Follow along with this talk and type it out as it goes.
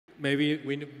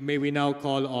May we now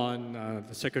call on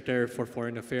the Secretary for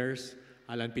Foreign Affairs,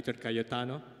 Alan Peter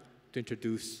Cayetano, to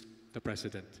introduce the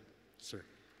President. Sir.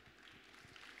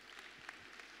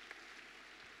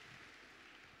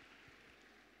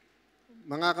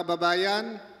 Mga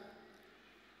kababayan,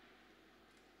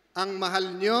 ang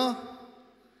mahal nyo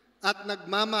at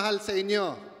nagmamahal sa inyo,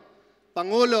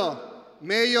 Pangulo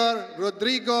Mayor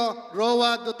Rodrigo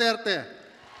Roa Duterte.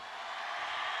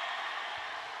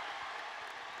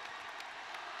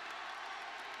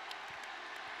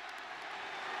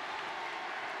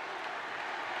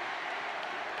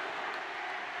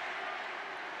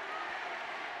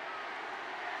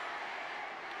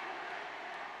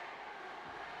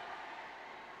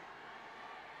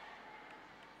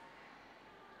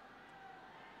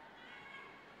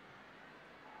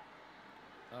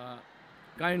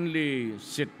 Kindly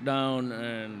sit down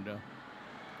and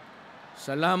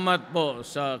salamat po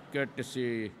sa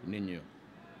courtesy ninyo.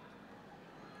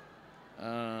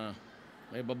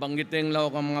 May babanggitin lang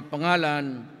ako ang mga pangalan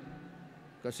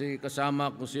kasi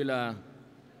kasama ko sila.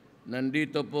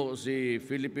 Nandito po si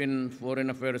Philippine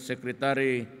Foreign Affairs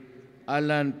Secretary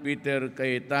Alan Peter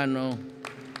Cayetano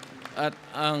at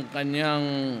ang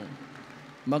kanyang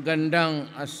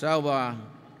magandang asawa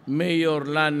Mayor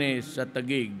Lani sa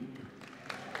Taguig.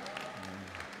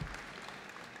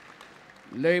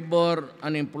 Labor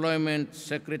and Employment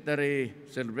Secretary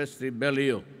Silvestre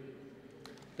Belio,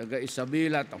 taga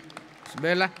Isabela to.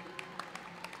 Isabela.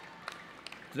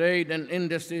 Trade and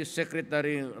Industry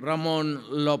Secretary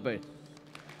Ramon Lopez.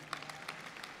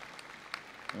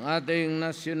 Ang ating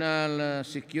National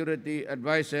Security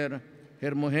Advisor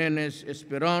Hermogenes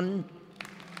Esperon,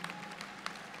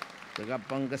 taga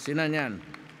Pangasinan yan.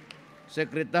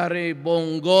 Secretary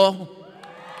Bongo.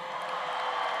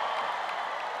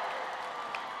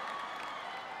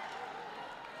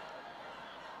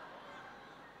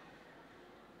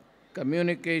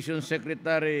 Communication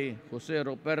Secretary Jose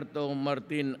Roberto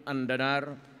Martin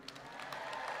Andanar,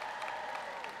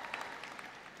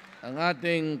 ang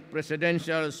ating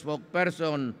Presidential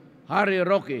Spokesperson Harry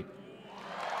Roque,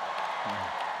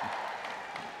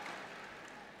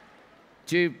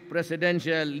 Chief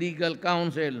Presidential Legal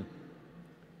Counsel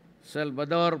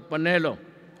Salvador Panelo,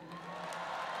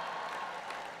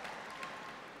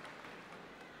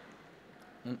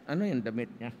 ano yung damit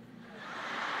niya?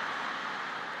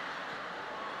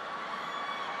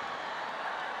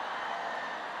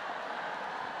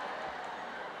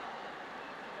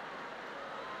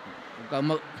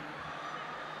 Huwag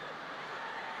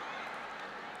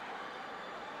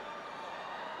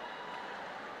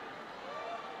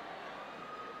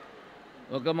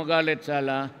ka magalit,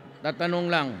 Sala.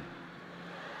 Tatanong lang.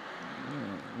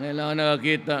 Ngayon lang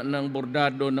nakakita ng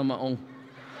bordado na maong.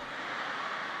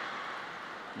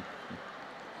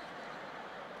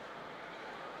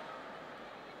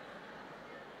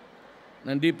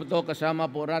 Nandito po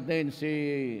kasama po natin si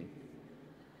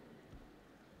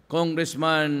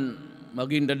Congressman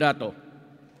Maguindadato.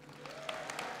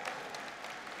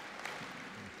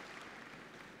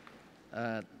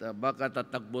 At baka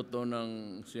tatakbo to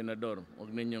ng senador.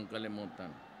 Huwag ninyong kalimutan.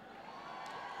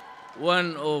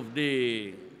 One of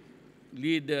the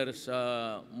leaders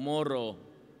sa Moro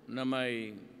na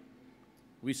may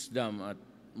wisdom at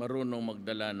marunong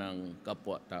magdala ng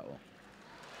kapwa-tao.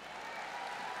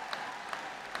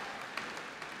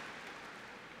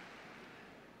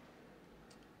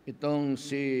 Itong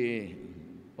si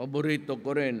paborito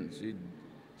ko rin, si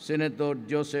Senator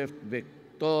Joseph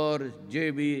Victor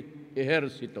J.B.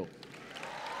 Ejercito.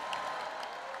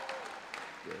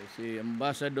 Si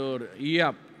Ambassador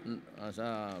Iyap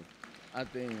sa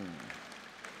ating...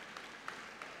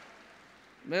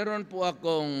 Meron po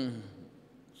akong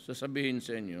sasabihin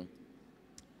sa inyo.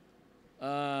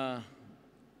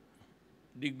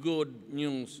 The good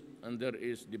news and there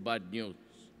is the bad news.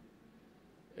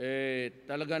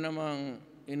 Talaga namang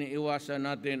iniiwasan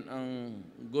natin ang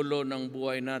gulo ng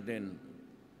buhay natin.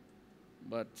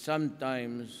 But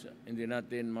sometimes, hindi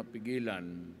natin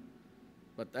mapigilan.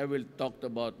 But I will talk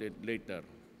about it later.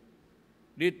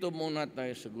 Dito muna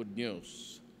tayo sa good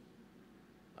news.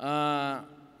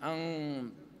 Ang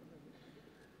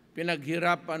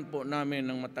pinaghirapan po namin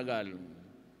ng matagal,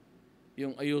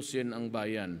 yung ayusin ang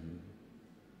bayan.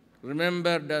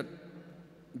 Remember that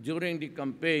during the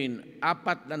campaign,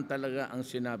 4 lang talaga ang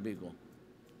sinabi ko.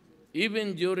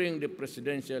 Even during the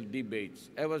presidential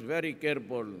debates, I was very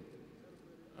careful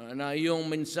na yung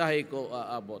mensahe ko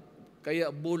aabot.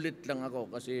 Kaya bullet lang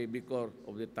ako kasi because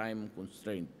of the time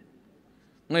constraint.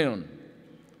 Ngayon,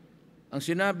 ang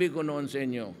sinabi ko noon sa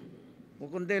inyo,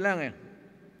 kundi lang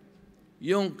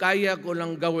yung kaya ko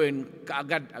lang gawin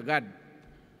kaagad-agad.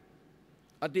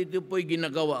 At ito po'y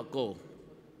ginagawa ko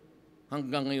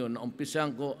hanggang ngayon.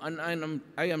 Naumpisan ko, and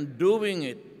I am doing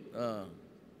it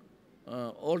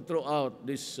all throughout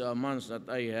these months that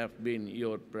I have been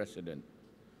your president.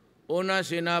 Una,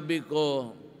 sinabi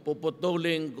ko,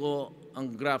 puputulin ko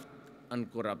ang graft and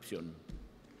corruption.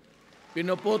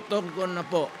 Pinuputol ko na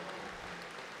po.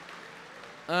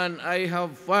 And I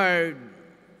have fired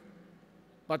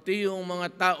pati yung mga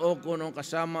tao ko nung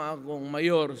kasama akong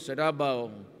mayor sa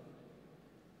Davao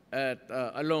at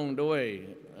along the way,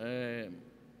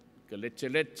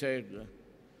 kaletse-letse,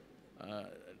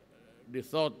 they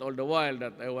thought all the while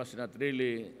that I was not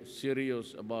really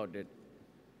serious about it.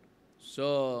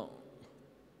 So,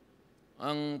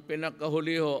 ang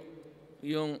pinakahuliho,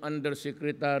 yung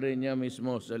undersecretary niya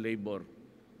mismo sa labor.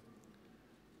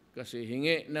 Kasi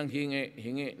hingi ng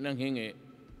hingi.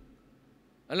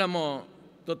 Alam mo,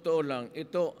 totoo lang,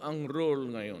 ito ang rule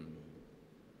ngayon.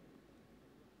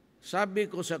 Sabi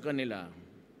ko sa kanila,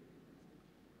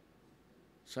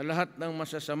 sa lahat ng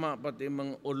masasama, pati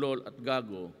mga ulol at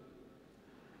gago,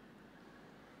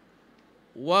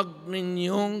 huwag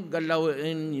ninyong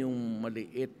galawin yung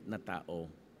maliit na tao.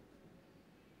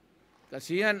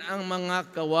 Kasi yan ang mga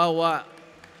kawawa,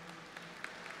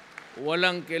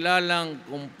 walang kilalang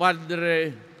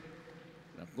kumpadre,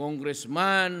 na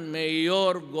congressman,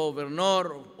 mayor,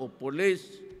 gobernador, o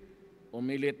pulis, o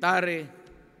military.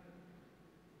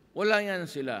 Wala yan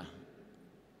sila.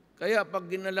 Kaya pag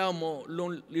ginalaw mo,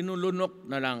 linulunok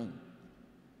na lang.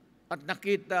 At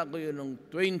nakita ko yun nung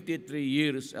 23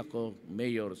 years ako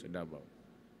mayor sa Davao.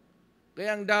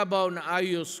 Kaya ang Davao na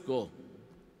ayos ko.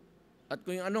 At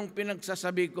kung yung anong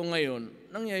pinagsasabi ko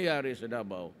ngayon, nangyayari sa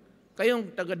Davao.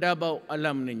 Kayong taga Davao,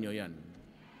 alam ninyo yan.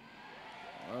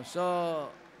 So,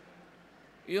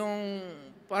 yung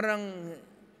parang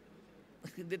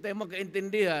hindi tayo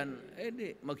magkaintindihan,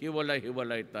 di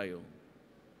maghiwalay-hiwalay tayo.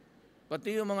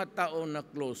 Pati yung mga tao na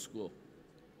close ko,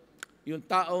 yung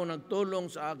tao nagtulong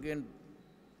sa akin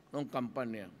nung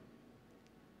kampanya,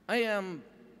 I am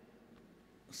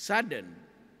saddened,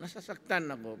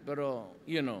 nasasaktan ako, pero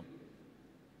you know,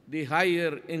 the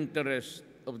higher interest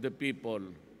of the people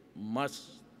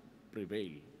must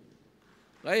prevail.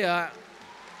 Kaya,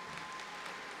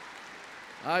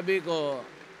 sabi ko,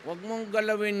 huwag mong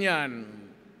galawin yan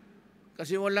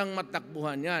kasi walang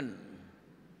matakbuhan yan.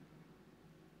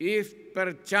 If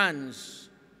perchance,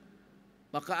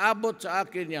 makaabot sa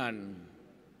akin yan,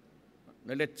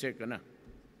 naletse ka na.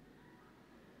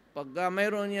 Pagka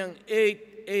mayroon niyang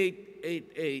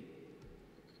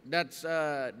 8888, that's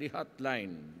the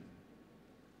hotline.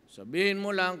 Sabihin mo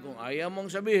lang, kung ayaw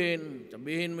mong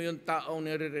sabihin mo yung taong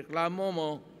nirereklamo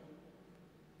mo,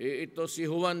 ito si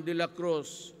Juan de la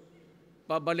Cruz,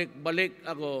 pabalik-balik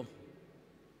ako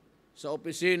sa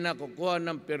opisina, kukuha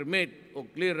ng permit o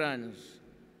clearance,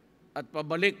 at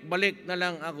pabalik-balik na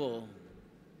lang ako,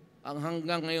 ang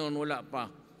hanggang ngayon wala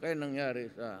pa. Kaya nangyari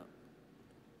sa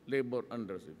Labor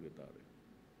Undersecretary.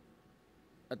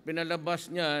 At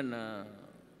pinalabas niya na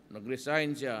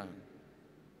nag-resign siya,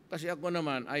 kasi ako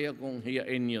naman, ayaw kong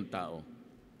hiyain yung tao.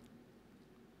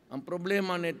 Ang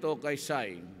problema nito kay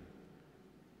Sai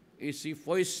is he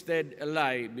foisted a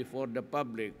lie before the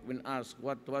public when asked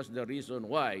what was the reason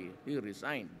why he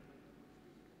resigned.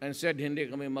 And said, hindi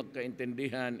kami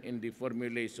magkaintindihan in the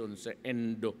formulation sa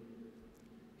ENDO.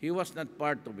 He was not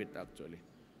part of it actually.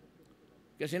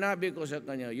 Kasi sinabi ko sa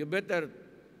kanya, you better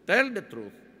tell the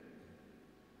truth,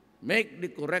 make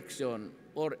the correction,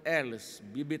 or else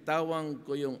bibitawan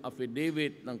ko yung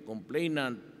affidavit ng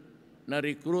complainant na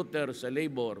recruiter sa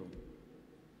labor,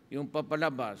 yung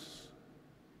papalabas.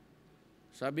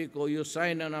 Sabi ko, you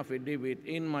sign an affidavit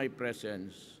in my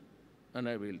presence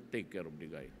and I will take care of the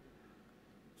guy.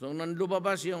 So, nang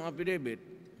lumabas yung affidavit,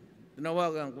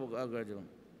 tinawagan ko agad yun.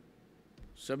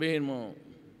 Sabihin mo,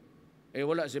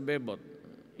 wala si Bebot,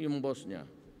 yung boss niya.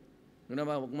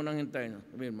 Huwag mo nang hintayin.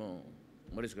 Sabihin mo,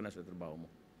 umalis ka na sa trabaho mo.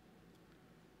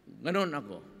 Ganon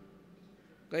ako.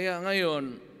 Kaya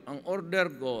ngayon, ang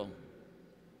order ko,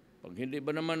 pag hindi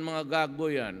ba naman mga gago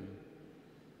yan,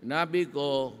 sinabi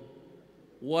ko,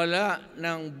 wala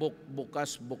nang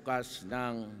bukas-bukas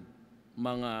ng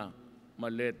mga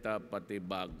maleta pati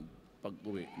bag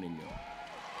pag-uwi ninyo.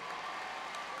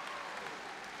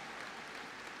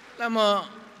 Alam mo,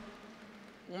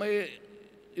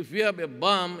 if you have a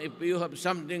bomb, if you have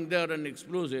something there, an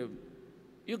explosive,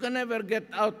 you can never get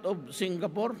out of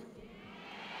Singapore.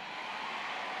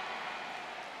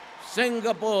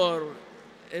 Singapore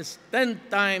is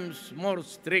 10 times more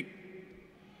strict.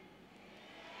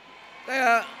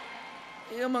 Kaya,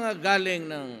 yung mga galing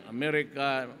ng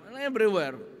Amerika,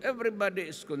 everywhere,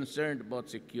 everybody is concerned about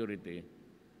security.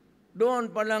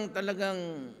 Doon pa lang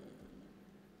talagang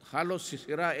halos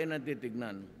sisirain ang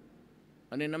titignan.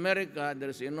 And in America,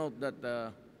 there's a note that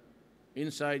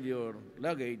inside your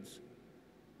luggage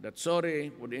that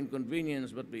sorry for the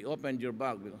inconvenience but we opened your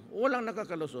bag. Walang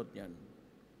nakakalusot yan.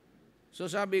 So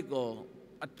sabi ko,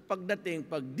 at pagdating,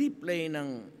 pag deplay ng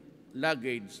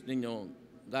luggage ninyo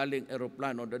galing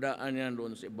aeroplano, dadaan yan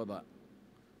doon sa ibaba.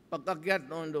 Pagkakyat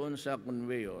doon sa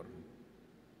conveyor,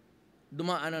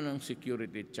 dumaan na ng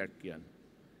security check yan.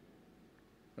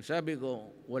 Sabi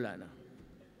ko, wala na.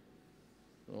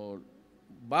 So,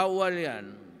 bawal yan.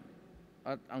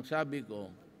 At ang sabi ko,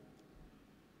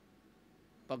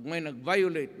 pag may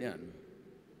nag-violate yan,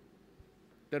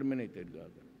 terminated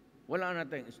gagawin. Wala na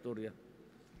tayong istorya.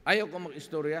 Ayaw ko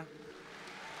mag-istorya.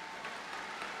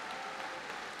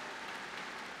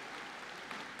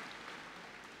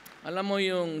 Alam mo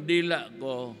yung dila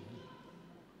ko,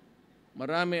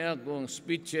 marami akong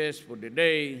speeches for the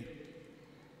day,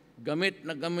 gamit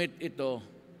na gamit ito.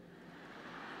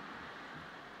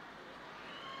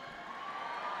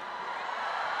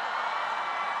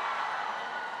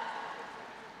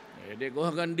 Di ko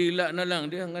hanggang dila na lang.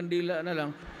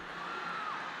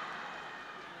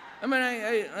 I mean,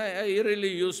 I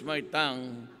really use my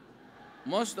tongue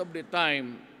most of the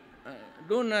time.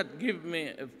 Do not give me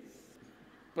a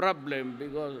problem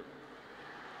because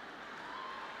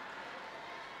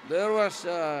there was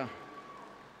a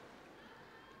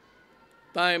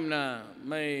time na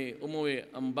may umuwi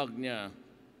ang bag niya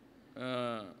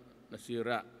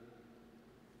nasira.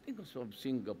 I think it was from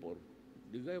Singapore.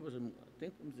 The guy was, I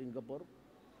think, from Singapore.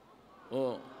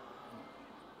 Oh,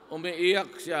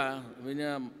 umiiyak siya, sabi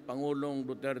niya, Pangulong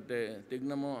Duterte,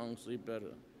 tignan mo ang zipper.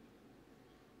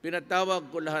 Pinatawag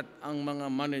ko lahat ang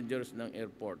mga managers ng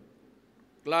airport.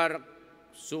 Clark,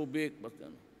 Subic,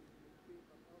 basta.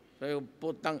 Sayo,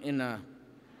 putang ina.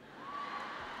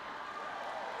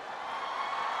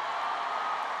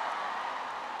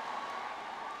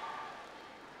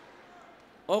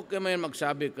 Okay may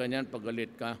magsabi ka niyan pag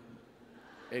galit ka.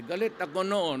 Galit ako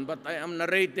noon, but I am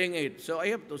narrating it. So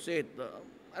I have to say it.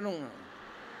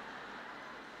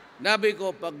 Nabi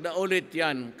ko, pag naulit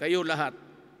yan, kayo lahat,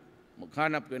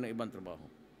 maghanap kayo ng ibang trabaho.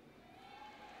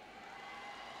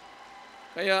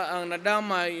 Kaya ang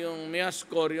nadamay yung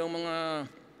Miascor, yung mga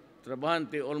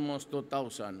trabahante, almost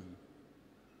 2,000,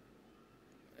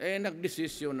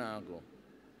 nagdesisyon na ako.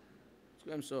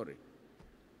 So I'm sorry.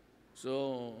 So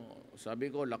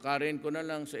sabi ko, lakarin ko na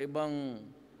lang sa ibang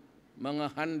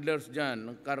mga handlers dyan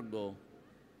ng cargo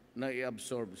na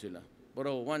i-absorb sila.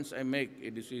 Pero once I make a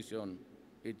decision,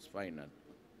 it's final.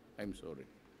 I'm sorry.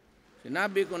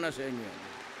 Sinabi ko na sa inyo,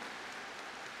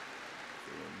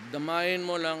 so, damayin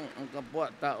mo lang ang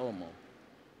kapwa-tao mo.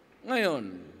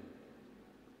 Ngayon,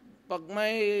 pag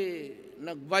may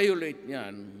nag-violate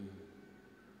niyan,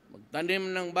 magtanim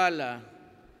ng bala,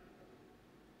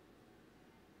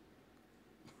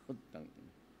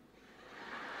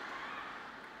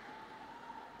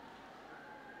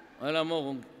 alam mo,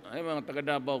 kung ay mga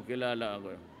taga-Davao, kilala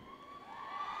ako.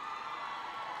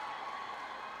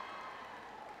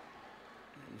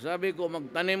 Sabi ko,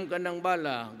 magtanim ka ng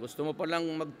bala, gusto mo palang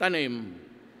magtanim,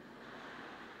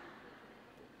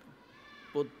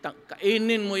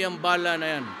 kainin mo yung bala na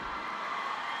yan.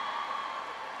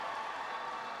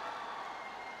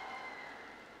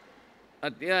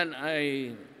 At yan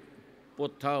ay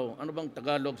puthaw. Ano bang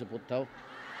Tagalog sa puthaw?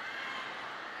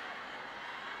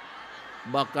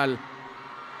 Bakal.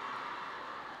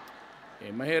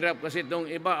 Mahirap kasi itong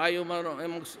iba ayaw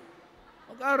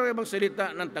mag-aaral ibang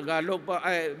salita ng Tagalog pa,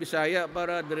 Bisaya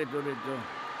para diretso-diretso.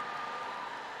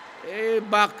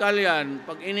 Bakal yan.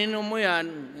 Pag ininom mo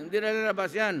yan, hindi na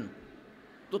lalabas yan.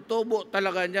 Tutubo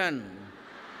talaga yan.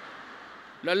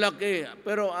 Lalaki.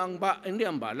 Pero hindi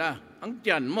ang bala. Ang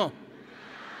tiyan mo.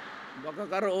 Baka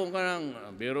karoon ka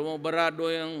ng, biro mo barado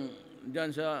yung dyan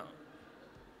sa,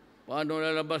 paano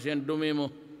lalabas yan, dumi mo.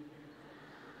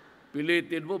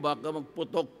 Pilitin mo, baka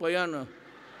magputok pa yan.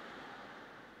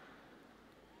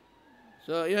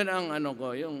 So, yan ang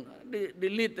ko, yung the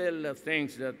little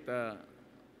things that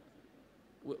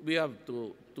we have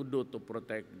to do to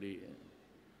protect the...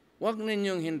 Huwag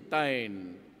ninyong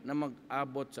hintayin na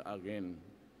mag-abot sa akin.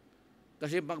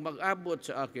 Kasi pag mag-abot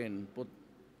sa akin,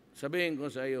 sabihin ko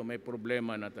sa iyo, may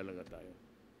problema na talaga tayo.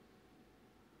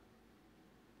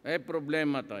 May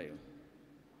problema tayo.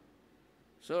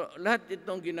 So, lahat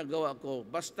itong ginagawa ko,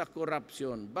 basta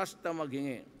corruption, basta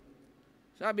maghingi.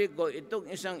 Sabi ko,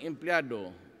 itong isang empleyado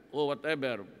o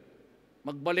whatever,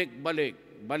 magbalik-balik,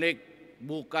 balik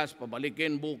bukas,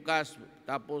 pabalikin bukas,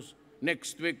 tapos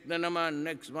next week na naman,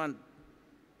 next month.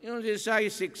 Yung size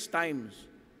 6 times.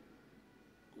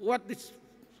 What is...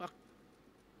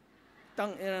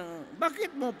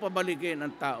 bakit mo pabalikin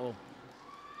ang tao?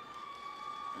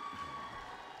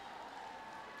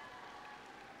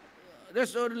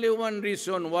 There's only one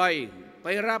reason why.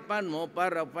 Pahirapan mo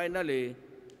para finally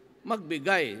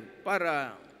magbigay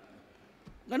para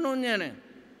ganun yan eh.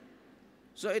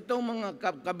 So itong mga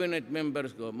cabinet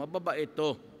members ko, mababa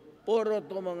ito. Puro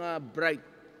to mga bright.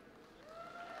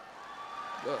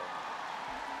 So,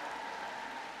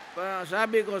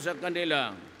 sabi ko sa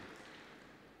kanila,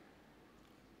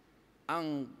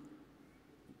 ang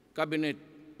cabinet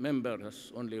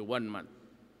members only 1 month.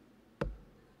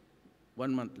 1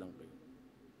 month lang kayo.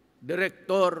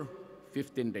 Director,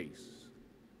 15 days.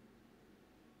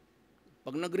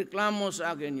 Pag nagreklamo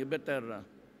sa akin, you better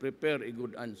prepare a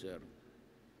good answer.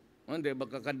 Hindi,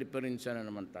 baka ka-diferensya na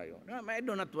naman tayo. I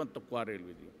do not want to quarrel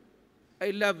with you.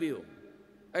 I love you.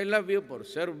 I love you for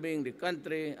serving the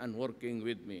country and working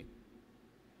with me.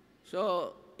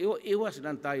 So, iwas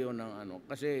lang tayo ng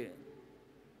kasi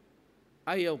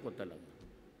ayaw ko talaga.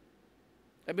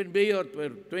 I've been mayor for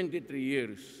 23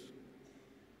 years.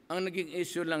 Ang naging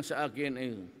issue lang sa akin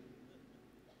ay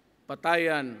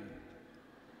patayan,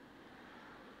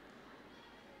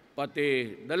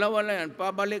 pati dalawa na yan,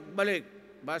 pabalik-balik,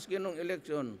 baski nung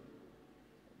eleksyon,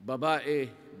 babae,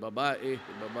 babae,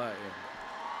 babae.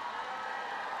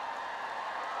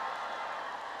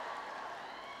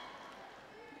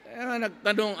 Kaya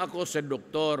nagtanong ako sa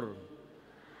doktor,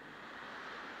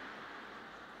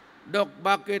 Dok,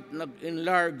 bakit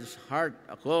nag-enlarge heart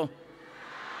ako?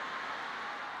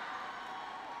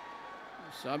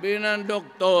 Sabi ng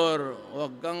doktor,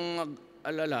 huwag kang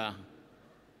mag-alala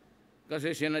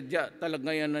kasi sinadya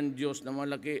talaga yan ng Diyos na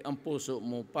malaki ang puso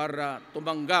mo para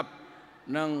tumanggap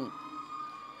ng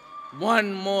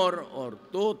 1 more or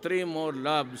 2, 3 more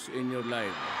loves in your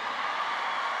life.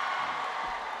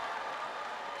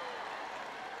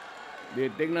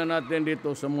 Tingnan natin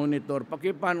dito sa monitor.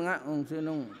 Pakipan nga kung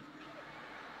sinong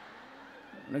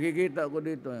nakikita ko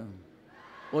dito.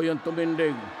 O yung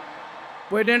tumindig.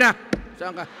 Pwede na.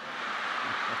 Saan ka?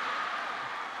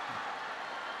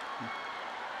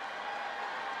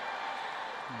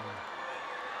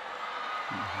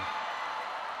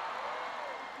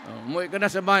 Umuwi ka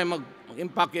na sa bahay,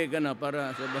 mag-impake ka na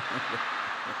para sa bahay.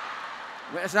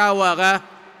 May asawa ka?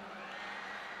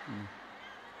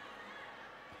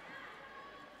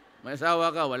 May asawa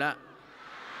ka? Wala.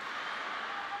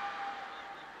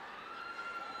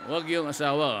 Huwag yung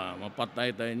asawa, mapatay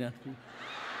tayo niya.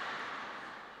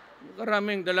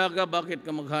 Karaming dalaga, bakit ka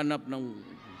maghanap ng...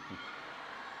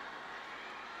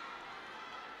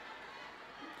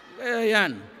 Kaya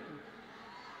yan.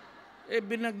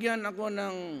 Binagyan ako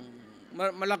ng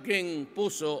malaking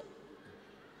puso.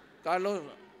 Kalo,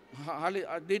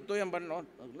 dito yan,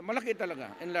 malaki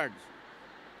talaga, enlarged.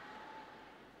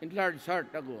 Enlarged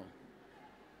heart ako.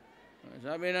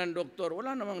 Sabi ng doktor,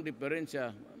 wala namang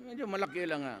diferensya. Medyo malaki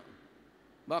lang nga.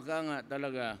 Baka nga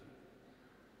talaga,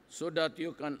 so that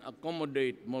you can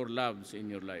accommodate more loves in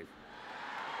your life.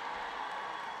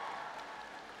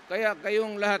 Kaya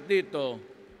kayong lahat dito,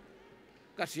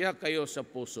 kasya kayo sa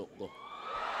puso ko.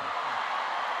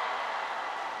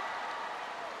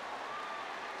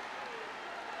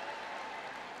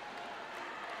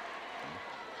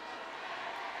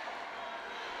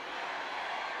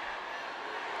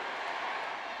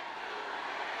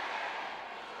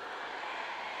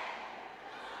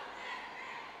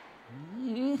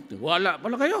 Wala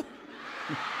pala kayo.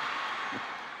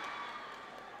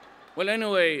 Well,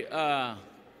 anyway,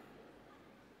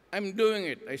 I'm doing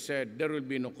it. I said, there will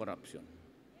be no corruption.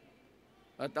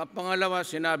 At ang pangalawa,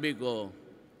 sinabi ko,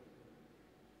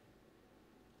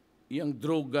 yung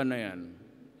droga na yan,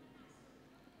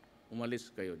 umalis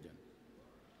kayo dyan.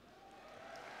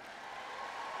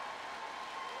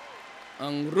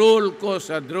 Ang rule ko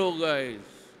sa droga is,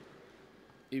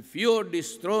 if you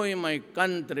destroy my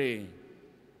country,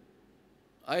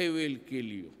 I will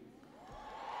kill you.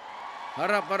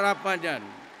 Harap-harapan yan.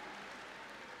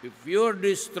 If you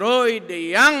destroy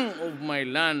the young of my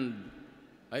land,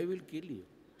 I will kill you.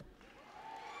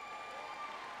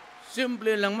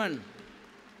 Simple lang man.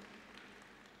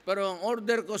 Pero ang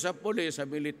order ko sa police, sa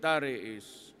military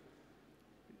is,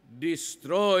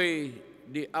 destroy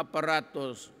the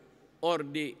apparatus or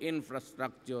the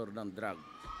infrastructure ng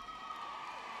drugs.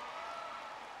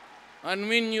 And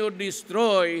when you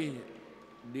destroy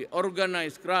the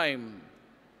organized crime,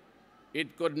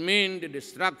 it could mean the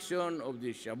destruction of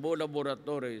the Shabu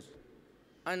laboratories,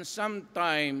 and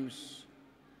sometimes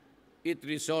it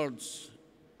results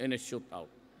in a shootout.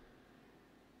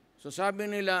 So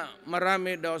sabi nila,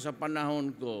 marami daw sa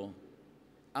panahon ko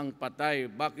ang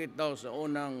patay. Bakit daw sa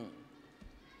unang...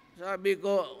 Sabi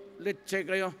ko, let's check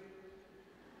kayo.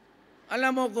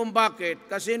 Alam mo kung bakit?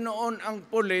 Kasi noon ang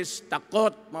pulis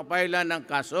takot mapailan ng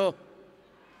kaso.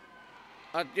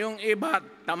 At yung iba,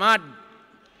 tamad.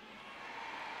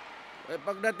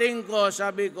 Pagdating ko,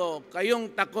 sabi ko,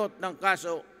 kayong takot ng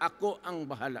kaso, ako ang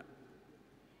bahala.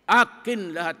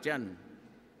 Akin lahat yan.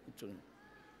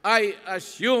 I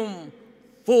assume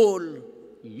full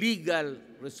legal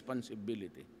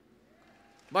responsibility.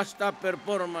 Basta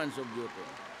performance of duty.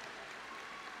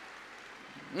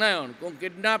 Ngayon, kung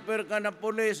kidnapper ka na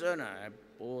pulis,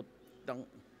 putang,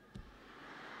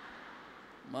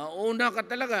 mauna ka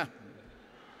talaga.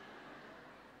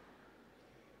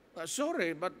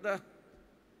 Sorry, but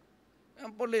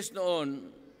ang pulis noon,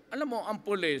 alam mo, ang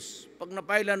pulis, pag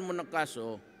napailan mo ng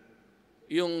kaso,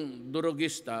 yung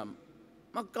durugista,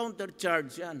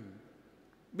 mag-countercharge yan.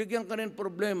 Bigyan ka rin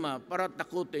problema para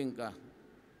takutin ka.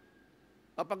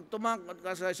 Kapag tumakot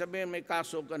ka sa sabihin may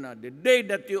kaso ka na, the day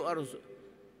that you are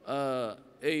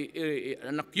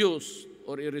an accused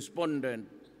or a respondent,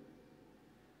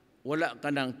 wala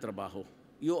ka ng trabaho.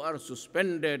 You are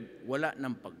suspended, wala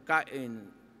ng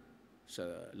pagkain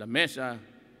sa lamesa,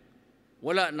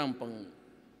 wala ng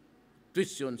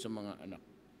pang-tuition sa mga anak.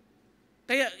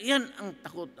 Kaya yan ang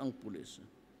takot ang pulis.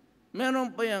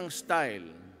 Meron pa yung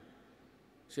style.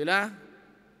 Sila,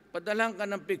 padalang ka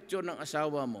ng picture ng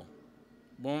asawa mo,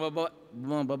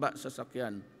 bumababa sa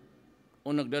sakyan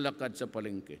o naglalakad sa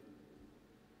palengke.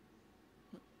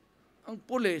 Ang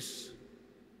pulis,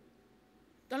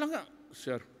 talaga,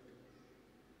 sir,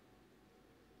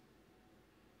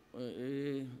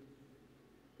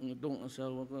 itong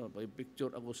asawa ko,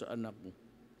 picture ako sa anak mo.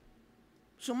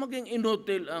 So maging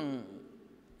inutil ang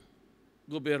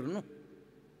gobyerno.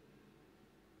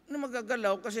 Na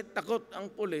magagalaw kasi takot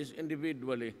ang pulis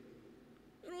individually.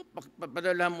 Pero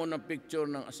papadala mo ng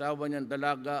picture ng asawa niyan,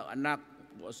 dalaga, anak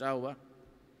o asawa,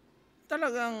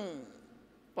 talagang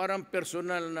parang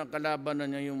personal na kalaban na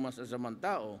niya yung masasamang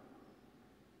tao.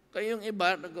 Kaya yung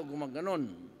iba,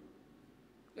 nagkagumaganon.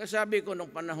 Kaya sabi ko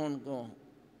nung panahon ko,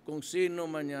 kung sino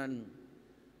man yan,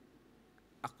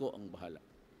 ako ang bahala.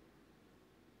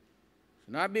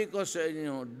 Sinabi ko sa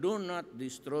inyo, do not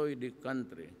destroy the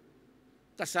country.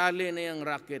 Kasali na yung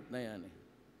racket na yan.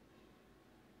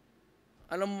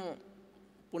 Alam mo,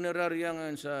 punerarya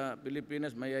ngayon sa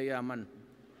Pilipinas, mayayaman.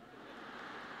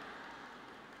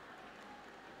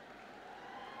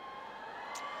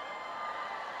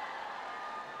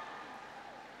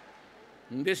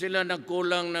 Hindi sila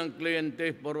nagkulang ng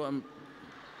kliyente, pero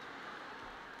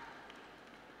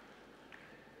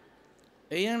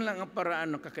yan lang ang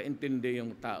paraan na kakaintindi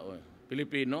yung tao.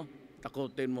 Pilipino,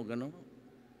 takutin mo gano'n.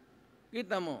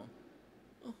 Kita mo,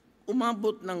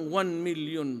 umabot ng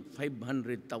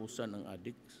 1,500,000 ang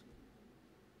addicts.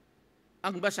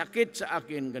 Ang basakit sa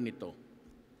akin ganito,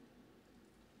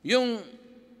 yung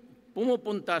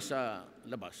pumupunta sa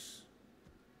labas,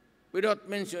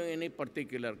 without mentioning any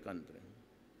particular country,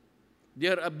 they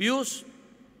are abused,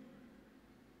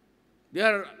 they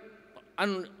are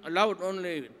allowed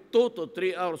only 2 to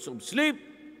 3 hours of sleep,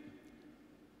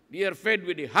 they are fed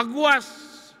with the hagwas.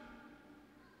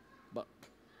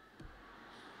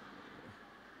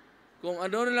 Kung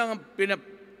ano lang ang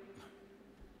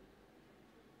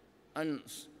and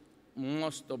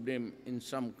most of them in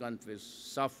some countries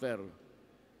suffer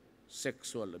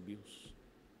sexual abuse.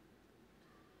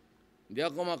 Hindi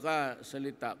ako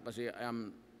makasalita kasi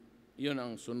yun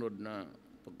ang sunod na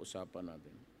pag-usapan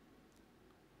natin.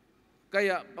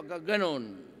 Kaya pagka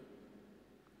ganon,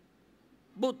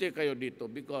 buti kayo dito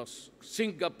because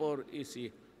Singapore is a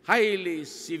highly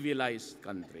civilized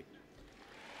country.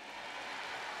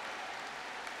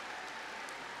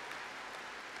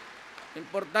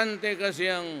 Importante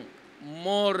kasi ang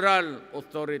moral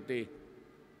authority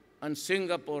and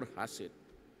Singapore has it.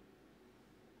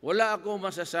 Wala ako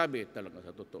masasabi talaga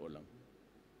sa totoo lang.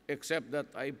 Except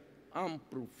that I am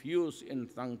profuse in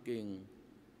thanking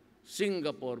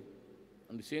Singapore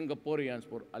and the Singaporeans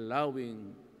for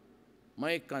allowing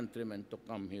my countrymen to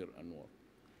come here and work.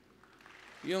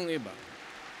 Yung iba,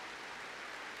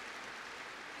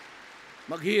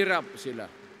 maghirap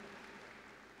sila,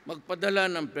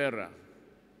 magpadala ng pera,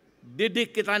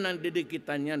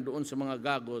 didikitan yan doon sa mga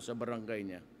gago sa barangay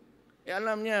niya.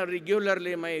 Alam niya,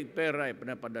 regularly may pera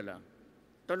pinapadala.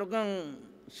 Talagang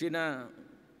sina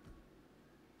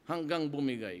hanggang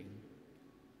bumigay.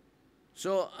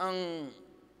 So, ang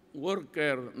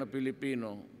worker na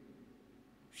Pilipino,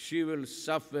 she will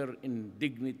suffer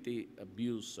indignity,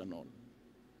 abuse, and all.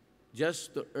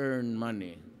 Just to earn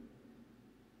money,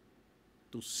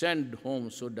 to send home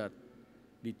so that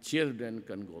the children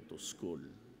can go to school.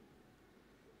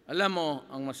 Alam mo,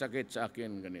 ang masakit sa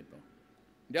akin ganito.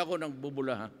 Hindi ako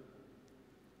nagbubula, ha?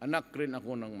 Anak rin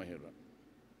ako ng mahirap.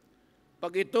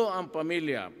 Pag ito ang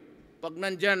pamilya, pag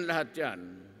nandyan lahat yan,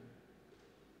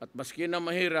 at maski na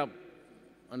mahirap,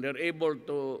 and they're able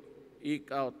to eke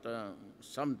out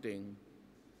something,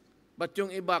 but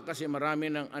yung iba kasi marami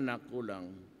ng anak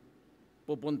kulang,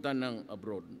 pupunta ng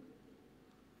abroad.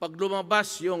 Pag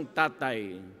lumabas yung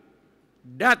tatay,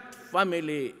 that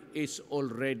family is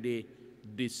already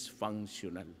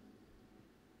dysfunctional.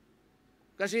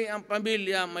 Kasi ang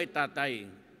pamilya may tatay.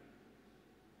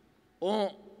 O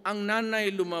ang nanay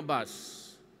lumabas,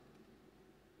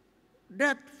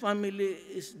 that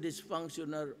family is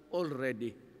dysfunctional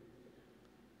already.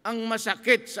 Ang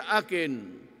masakit sa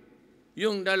akin,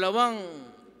 yung dalawang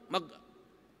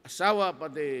mag-asawa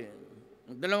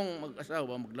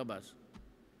maglabas,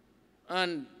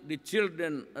 and the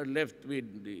children are left with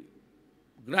the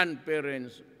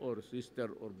grandparents or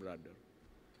sister or brother.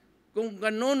 Kung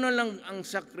gano'n na lang ang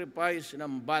sacrifice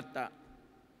ng bata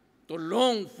to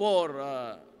long for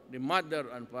the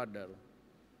mother and father,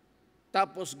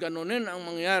 tapos ganonin ang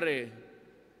mangyari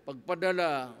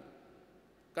pagpadala,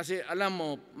 kasi alam mo,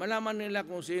 malaman nila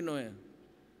kung sino eh.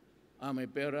 May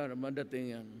pera, madating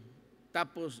yan.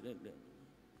 Tapos,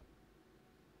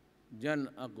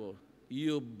 diyan ako,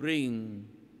 you bring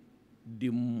the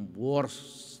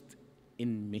worst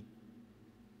in me.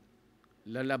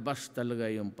 Lalabas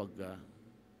talaga yung pagka.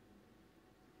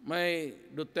 May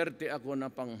Duterte ako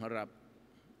na pangharap,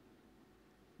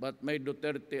 but may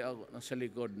Duterte ako na sa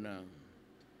likod na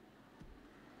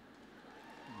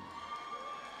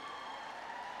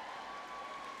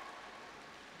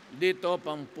dito,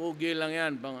 pang pugi lang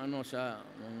yan, pang ano sa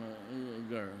mga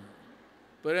girl.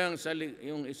 Pero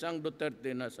yung isang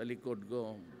Duterte na sa likod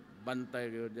ko, bantay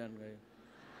kayo dyan. Kayo.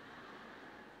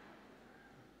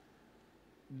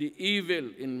 The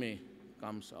evil in me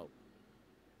comes out.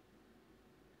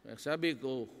 Sabi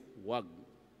ko, wag.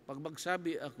 Pag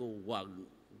magsabi ako, wag,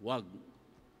 wag.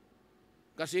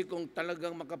 Kasi kung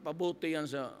talagang makapabuti yan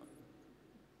sa,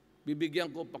 bibigyan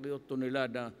ko pa kayo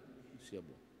tonelada siya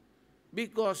po.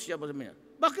 Because siya po sabi niya,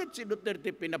 bakit si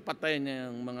Duterte pinapatay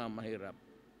niya yung mga mahirap?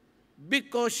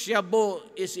 Because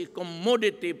Shabu is a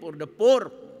commodity for the poor.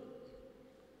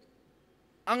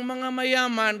 Ang mga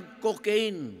mayaman,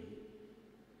 cocaine.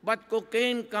 But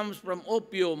cocaine comes from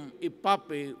opium,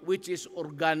 ipape, which is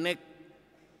organic.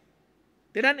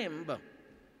 Tinanim ba?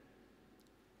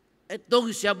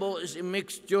 Itong Shabu is a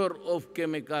mixture of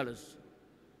chemicals.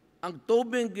 Ang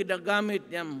tubig ginagamit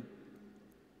niya,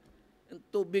 yung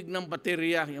tubig ng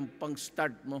baterya, yung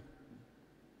pang-start mo.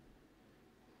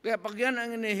 Kaya pag yan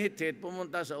ang inihit-hit,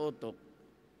 pumunta sa utok,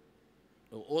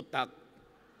 o utak,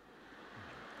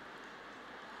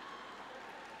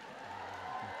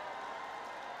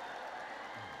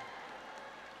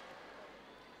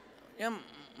 yan,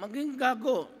 maging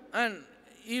gago. And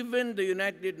even the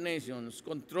United Nations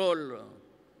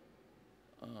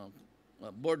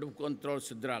Board of Control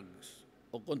sa Drugs,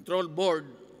 o Control Board,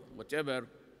 whatever,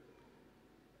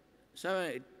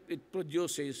 sabi, it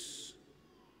produces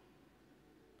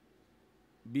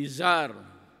bizarre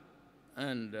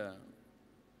and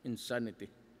insanity.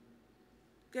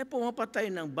 Kaya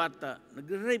pumapatay ng bata,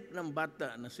 nag-rape ng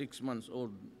bata na 6 months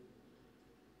old.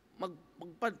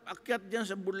 Magpaakyat dyan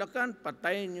sa Bulacan,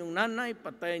 patayin yung nanay,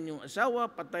 patayin yung asawa,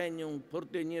 patayin yung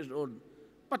 14 years old.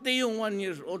 Pati yung 1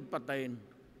 years old patayin.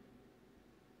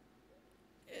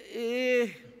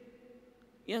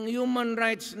 Yung human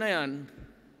rights na yan,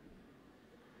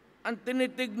 ang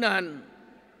tinitignan,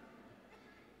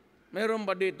 meron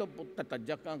ba dito?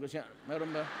 Tatadyakan ko siya.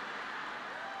 Meron ba?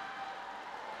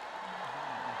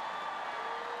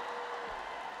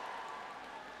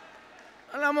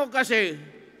 Alam mo kasi,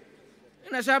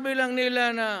 nasabi lang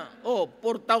nila na,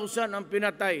 4,000 ang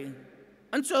pinatay.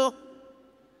 And so,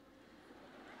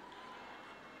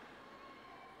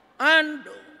 and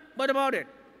what about it?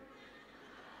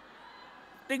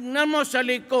 Tignan mo sa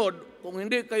likod, kung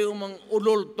hindi kayo mang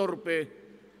ulol torpe,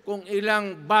 kung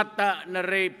ilang bata na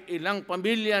rape, ilang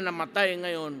pamilya na matay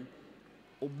ngayon,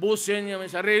 ubusin niya may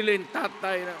sariling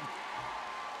tatay na.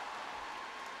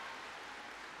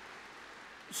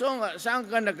 So, saan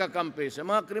ka nagkakampi? Sa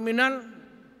mga kriminal?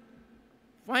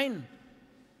 Fine.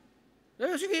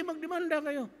 Sige, magdemanda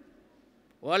kayo.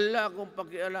 Wala akong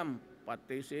pakialam.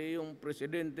 Pati si yung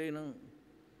presidente ng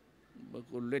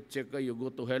Bakuletse kayo, go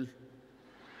to hell.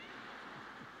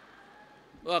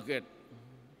 Bakit?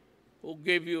 Who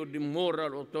gave you the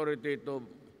moral authority to...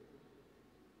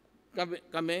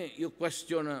 Kami you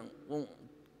question na...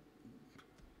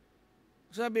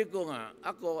 Sabi ko nga,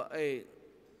 ako ay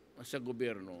sa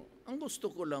gobyerno. Ang gusto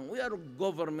ko lang, we are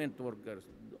government workers.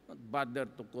 Do not bother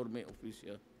to call me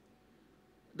official.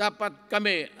 Dapat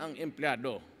kami ang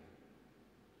empleyado.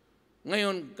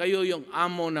 Ngayon, kayo yung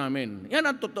amo namin. Yan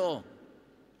ang totoo.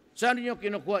 Saan niyo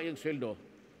kinukuha yung sweldo?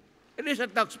 It is a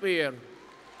taxpayer.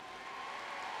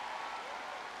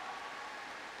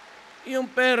 Yung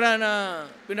pera na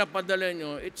pinapadala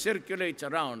nyo, it circulates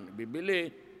around. Bibili.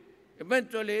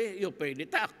 Eventually, you pay the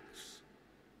tax.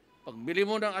 Pagbili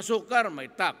mo ng asukar,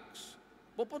 may tax.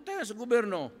 Pupunta yan sa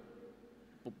gobyerno.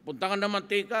 Pupunta ka ng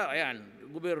mantika, ayan,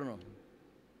 gobyerno.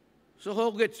 So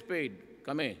who gets paid?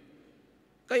 Kami.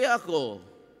 Kaya ako,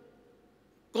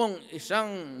 kung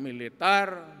isang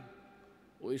militar,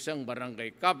 o isang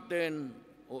barangay captain,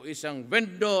 o isang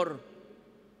vendor,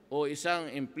 o isang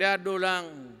empleyado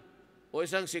lang, o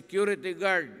isang security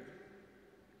guard,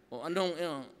 o anong,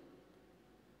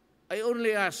 I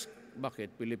only ask,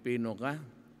 bakit? Pilipino ka?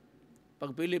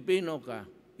 Pag Pilipino ka,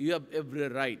 you have every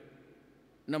right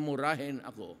na murahin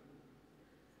ako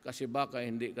kasi baka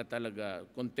hindi ka talaga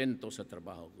kontento sa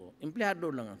trabaho ko.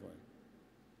 Empleyado lang ako.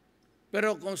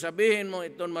 Pero kung sabihin mo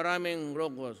itong maraming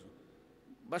rokos,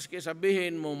 baski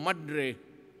sabihin mo, madre,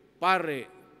 pare,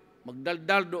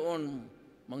 magdaldal doon,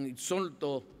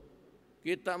 mangitsulto,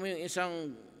 kita mo yung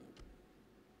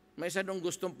may isa doon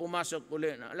gustong pumasok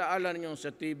uli. Alaala niyo sa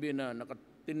TV na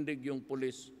nakatindig yung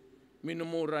pulis,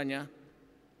 minumura niya,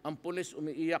 ang pulis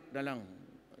umiiyak na lang.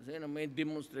 Kasi may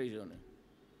demonstration.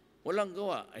 Walang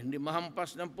gawa, hindi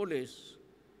mahampas ng pulis.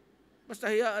 Basta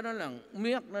hiyaan na lang,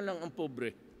 umiyak na lang ang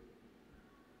pobre.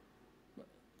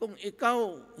 Kung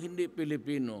ikaw hindi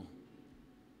Pilipino,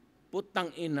 putang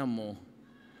ina mo,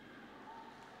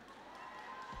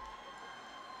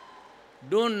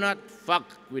 do not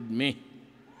fuck with me.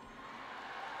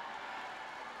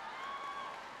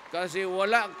 Kasi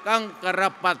wala kang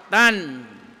karapatan.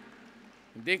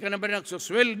 Hindi ka na ba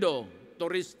nagsusweldo?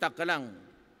 Turista ka lang.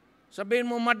 Sabihin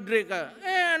mo, madre ka.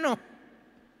 Ano?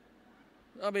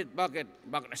 Sabi, bakit?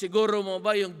 Siguro mo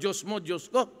ba yung Diyos mo,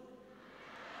 Diyos ko?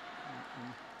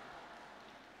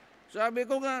 Sabi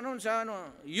ko nga noon sa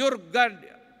your God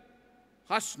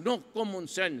has no common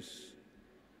sense.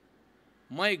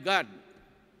 My God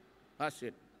has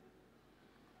it.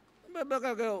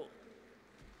 Baka kayo,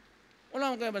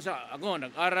 wala kayo basta. Ako,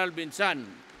 nag-aral binsan.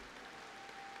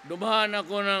 Dumahan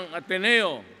ako ng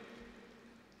Ateneo.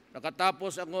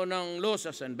 Nakatapos ako ng law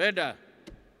sa San Beda.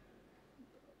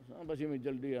 Saan ba si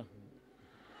Mijal Dia?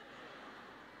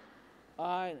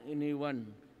 Iniwan.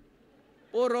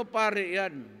 Puro pare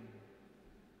yan.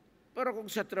 Pero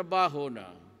kung sa trabaho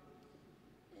na,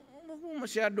 huwag mo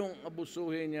masyadong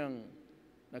abusuhin yung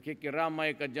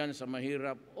nakikiramay ka dyan sa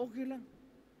mahirap, okay lang.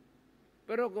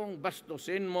 Pero kung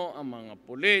bastusin mo ang mga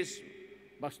pulis,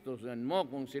 bastusin mo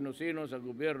kung sino-sino sa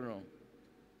gobyerno,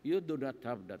 you do not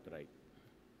have that right.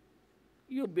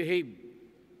 You behave.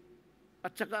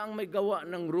 At saka ang may gawa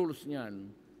ng rules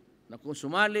niyan, na kung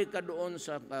sumali ka doon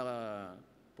sa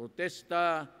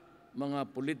protesta, mga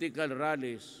political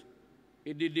rallies,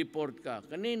 i-deport ka.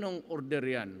 Kaninong order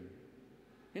yan?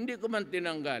 Hindi ko man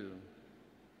tinanggal.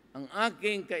 Ang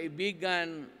aking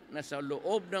kaibigan na sa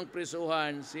loob ng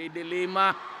prisuhan, si Dilima,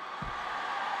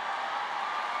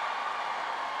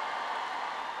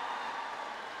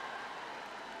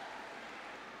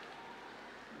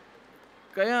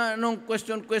 kaya nung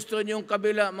question yung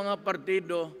kabila mga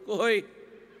partido, hoy,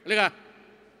 halika,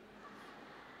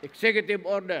 executive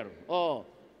order,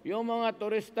 yung mga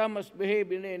turista must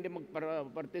behave, hindi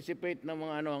mag-participate ng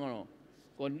mga ano.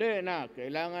 Kundi na,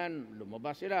 kailangan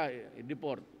lumabas sila,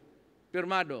 i-deport.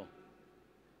 Pirmado,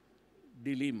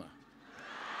 Dilima.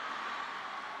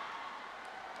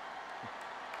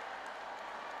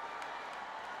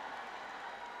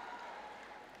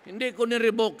 Hindi ko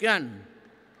ni-revoke yan.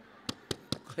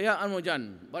 Hayaan mo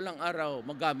dyan, balang araw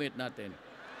magamit natin.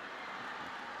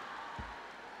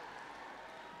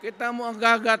 Kita mo ang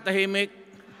gaga, tahimik.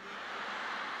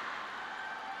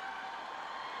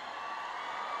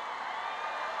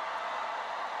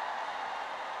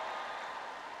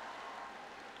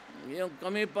 Yung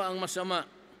kami pa ang masama.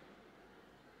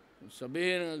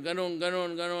 Sabihin, ganon.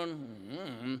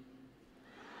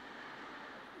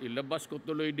 Ilabas ko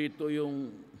tuloy dito yung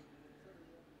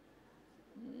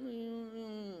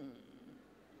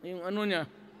ano niya.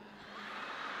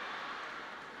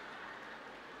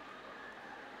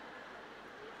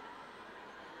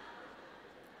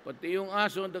 Pati yung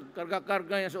aso,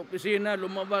 karga-karga niya sa opisina,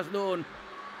 lumabas doon.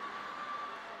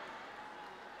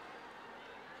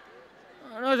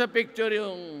 Ano sa picture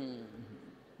yung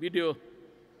video?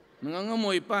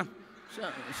 Nangangamoy pa.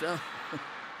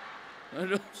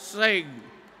 Saig.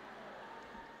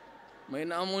 May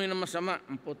naamoy na masama.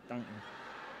 Ang putang.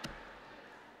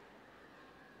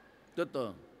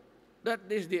 Totoo. That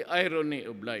is the irony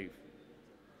of life.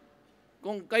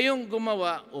 Kung kayong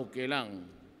gumawa, okay lang.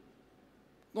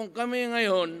 Kung kami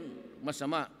ngayon,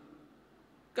 masama.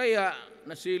 Kaya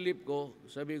nasilip ko,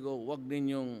 sabi ko, wag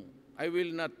ninyong, I will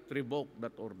not revoke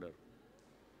that order.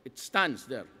 It stands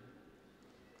there.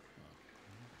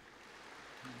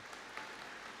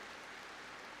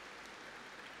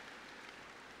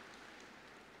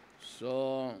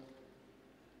 So,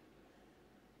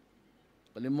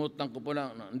 kalimutan ko pa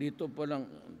lang, nandito pa lang,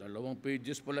 2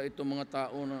 pages pala itong mga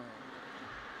tao na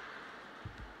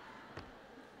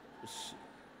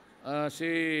si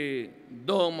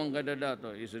Dong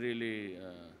Mangadadato is really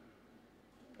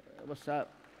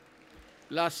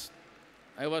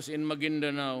I was in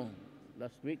Maguindanao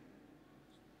last week.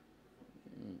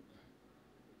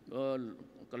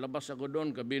 Kalabas ako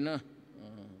doon, kabina.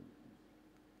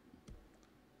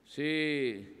 Si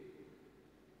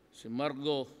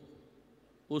Margo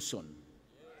Uson.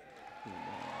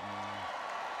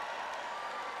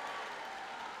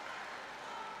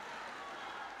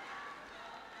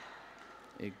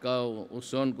 Ikaw,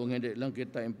 Uson, kung hindi lang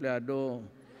kita empleyado,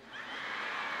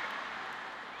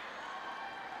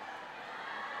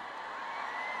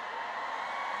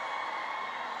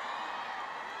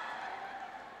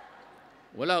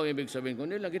 wala akong ibig sabihin.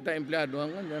 Kung hindi lang kita empleyado,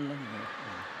 hanggang dyan lang.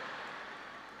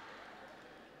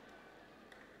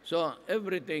 So,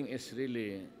 everything is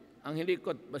really, ang hindi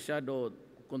ko masyado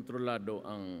kontrolado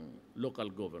ang local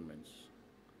governments.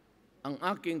 Ang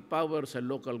aking power sa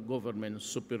local government,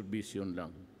 supervision lang.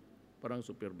 Parang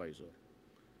supervisor.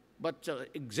 But sa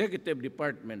executive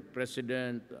department,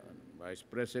 president, vice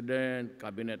president,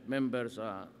 cabinet members,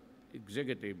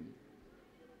 executive,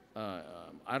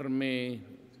 army,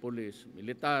 police,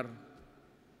 militar,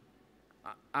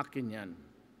 akin yan.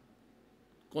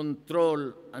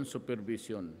 Control and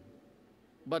supervision.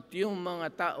 But yung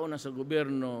mga tao na sa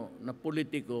gobyerno, na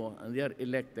politiko, and they are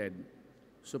elected,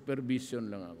 supervision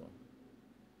lang ako.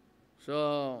 So,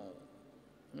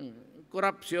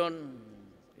 corruption,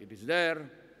 it is there.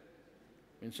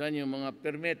 Minsan yung mga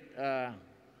permit,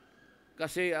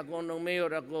 kasi ako nung mayor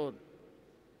ako,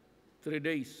 3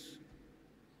 days.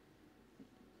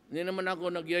 Hindi naman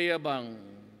ako nagyayabang.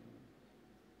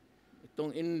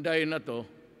 Itong Inday na to,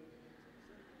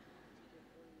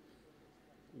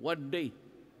 1 day.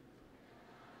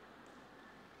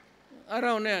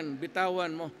 Araw na yan,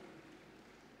 bitawan mo.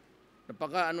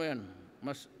 Napaka ano yan,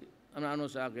 mas ano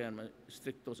sa akin, mas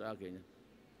stricto sa akin.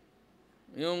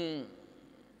 Yung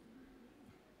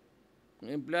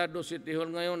empleyado City Hall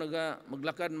ngayon,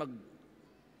 maglakad,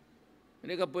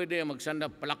 hindi ka pwede magsanda,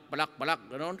 palak,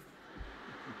 gano'n.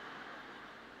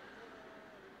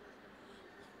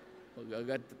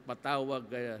 Agad patawag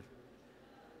kaya.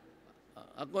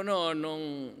 Ako noon, nung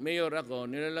mayor ako,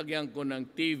 nilalagyan ko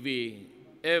ng TV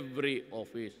every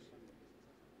office.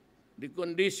 The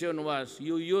condition was,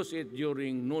 you use it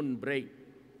during noon break.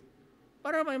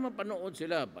 Para may mapanood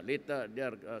sila, balita, they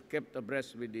are kept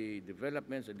abreast with the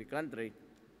developments of the country.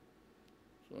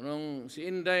 So nung si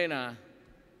Inday na,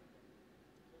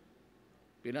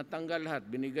 pinatanggal lahat,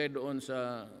 binigay doon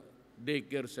sa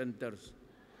daycare centers.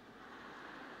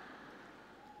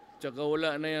 Tsaka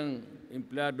wala na yung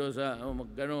empleyado sa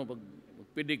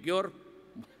mag-pedicure,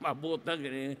 mabutang.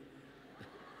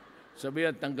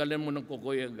 Sabihan, tanggalin mo ng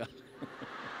kukuyaga.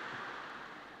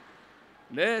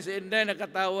 Si Inday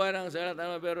nakatawa ng salat,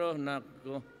 pero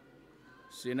nako,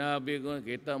 sinabi ko,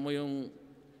 kita mo yung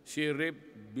sheriff,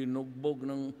 binugbog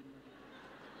ng...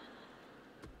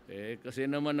 kasi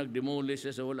naman nag-demolish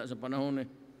siya sa wala sa panahon .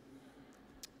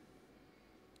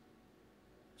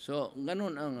 So,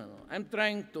 ganun ang I'm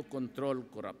trying to control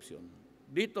corruption.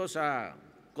 Dito sa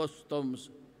Customs,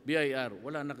 BIR,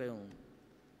 wala na kayong...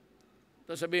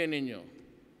 Tapos sabihin ninyo,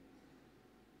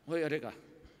 hoy, Arika,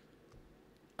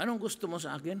 anong gusto mo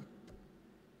sa akin?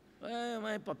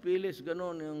 May papilis,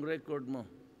 ganun yung record mo.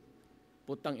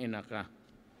 Putang ina ka.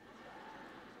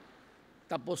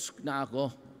 Tapos na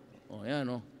ako. Yan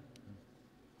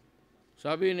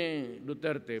Sabi ni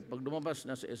Duterte, pag lumabas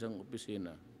na sa isang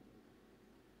opisina,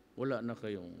 wala na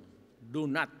kayong do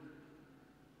not.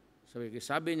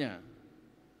 Sabi niya,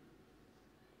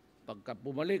 pagka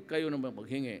pumalik kayo ng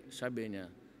paghingi, sabi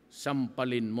niya,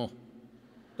 sampalin mo.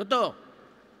 Totoo,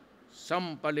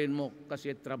 sampalin mo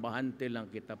kasi trabahante lang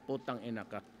kita, putang ina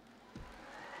ka.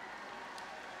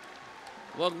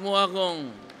 Huwag mo akong,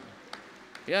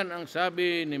 yan ang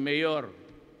sabi ni Mayor,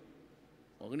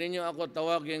 huwag ninyo ako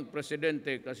tawaging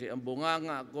presidente kasi ang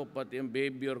bunganga ko, pati ang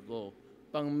behavior ko,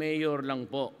 pang mayor lang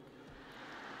po.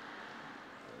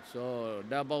 So,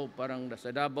 Davao, parang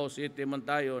sa Davao City man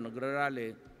tayo,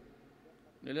 nagrarally.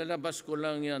 Nilalabas ko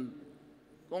lang yan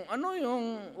kung ano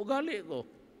yung ugali ko.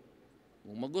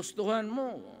 Kung magustuhan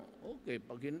mo, okay.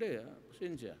 Pag hindi,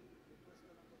 pasensya.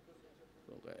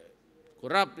 Okay.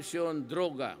 Corruption,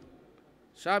 droga.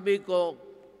 Sabi ko,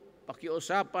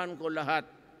 pakiusapan ko lahat.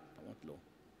 Pangatlo,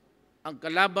 ang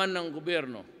kalaban ng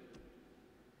gobyerno,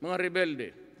 mga rebelde.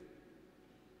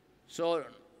 So,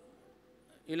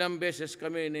 ilang beses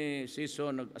kami ni Siso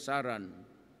nag-asaran.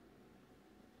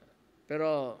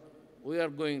 Pero we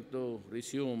are going to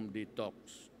resume the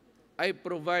talks. I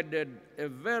provided a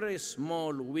very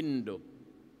small window.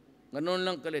 Ganun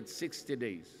lang kalit, 60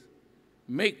 days.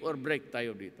 Make or break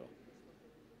tayo dito.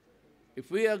 If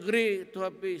we agree to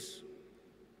have peace,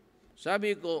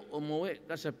 sabi ko, umuwi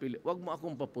ka sa Pilipinas. Huwag mo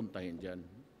akong papuntahin dyan.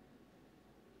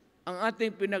 Ang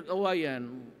ating pinag-awayan,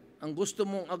 ang gusto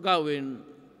mong agawin,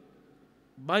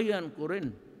 bayan ko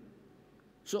rin.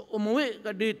 So umuwi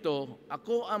ka dito,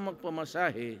 ako ang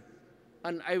magpamasahe,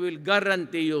 and I will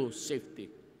guarantee you safety.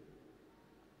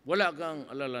 Wala kang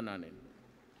alalahanin.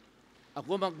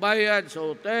 Ako magbayad sa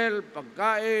hotel,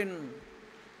 pagkain,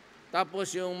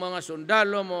 tapos yung mga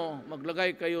sundalo mo,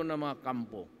 maglagay kayo ng mga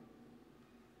kampo.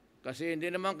 Kasi hindi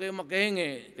naman kayo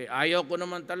makahingi, kaya ayaw ko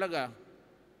naman talaga.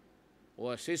 O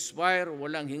ceasefire,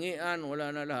 walang hingian, wala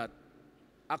na lahat.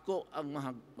 Ako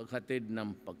ang maghatid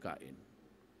ng pagkain.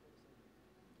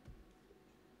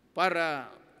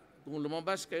 Para kung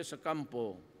lumabas kayo sa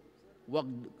kampo, huwag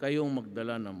kayong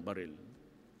magdala ng baril.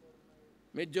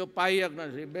 Medyo payag na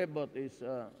si Bebot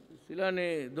sila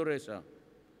ni Duresa.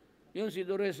 Yung si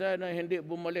Duresa na hindi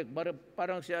bumalik,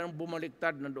 parang siya ang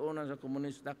bumaliktad na doon sa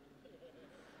komunista.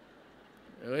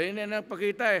 Hindi na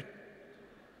pakita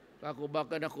Kako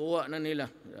baka nakuha na nila.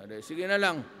 Sige na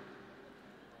lang.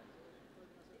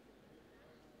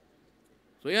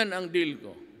 So yan ang deal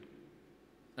ko.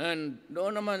 And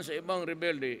doon naman sa ibang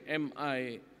rebelde,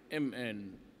 MIMN,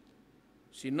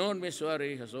 si Non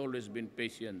Mesuari has always been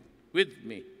patient with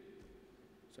me.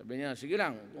 Sabi niya, sige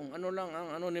lang, kung ano lang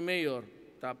ang ano ni Mayor,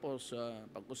 tapos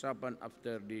pag-usapan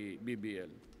after the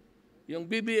BBL. Yung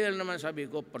BBL naman sabi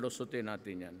ko, palusutin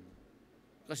natin yan.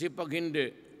 Kasi pag hindi,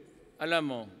 alam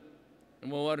mo,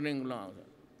 warning lang ako.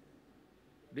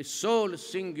 The sole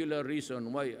singular reason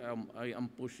why I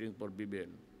am pushing for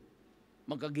BBL,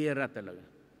 magkagera talaga.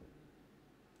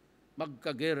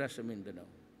 Magkagera sa Mindanao.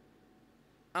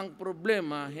 Ang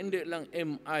problema, hindi lang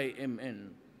MIMN,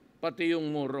 pati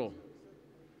yung Moro.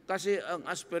 Kasi ang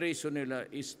aspiration nila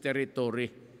is territory.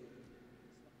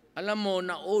 Alam mo,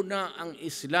 nauna ang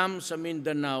Islam sa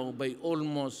Mindanao by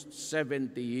almost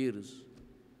 70 years.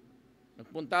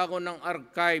 Nagpunta ako ng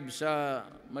archive sa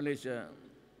Malaysia.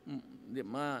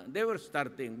 They were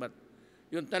starting, but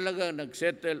yun talaga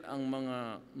nagsettle ang mga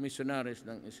missionaries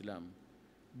ng Islam.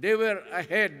 They were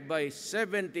ahead by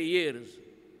 70 years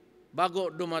bago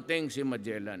dumating si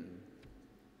Magellan.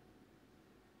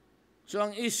 So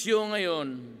ang issue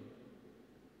ngayon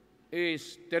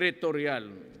is territorial.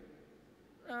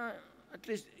 At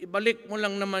least ibalik mo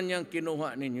lang naman yung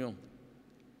kinuha ninyo.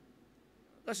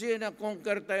 Kasi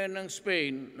na-conquer tayo ng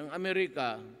Spain, ng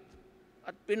Amerika,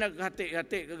 at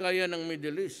pinaghati-hati kagaya ng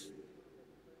Middle East.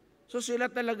 So sila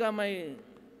talaga may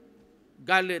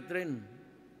galit rin.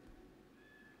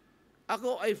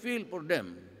 Ako, I feel for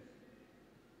them.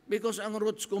 Because ang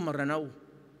roots ko Maranao.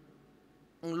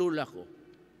 Ang lula ko.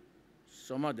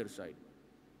 Sa mother side.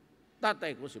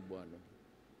 Tatay ko Cebuano.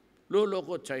 Lolo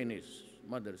ko Chinese.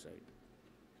 Mother side.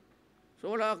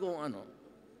 So wala akong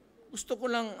Gusto ko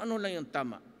lang, lang yung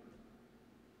tama.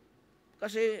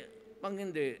 Kasi, pang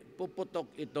hindi,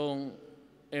 puputok itong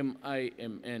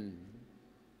MIMN.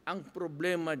 Ang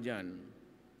problema dyan,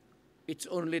 it's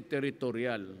only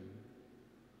territorial.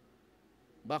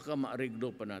 Baka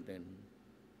maariglo pa natin.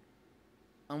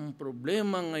 Ang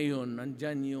problema ngayon,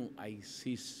 nandyan yung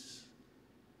ISIS.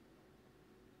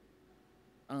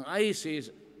 Ang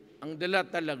ISIS, ang dala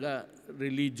talaga,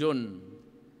 religion.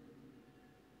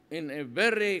 In a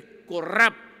very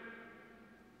corrupt.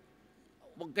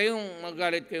 Huwag kayong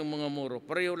magalit kayong mga Moro.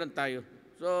 Pareho lang tayo.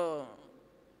 So,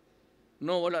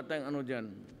 no, wala tayong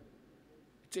dyan.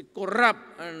 It's a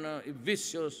corrupt and a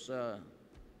vicious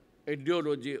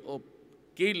ideology of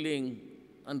killing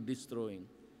and destroying.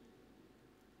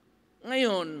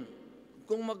 Ngayon,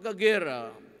 kung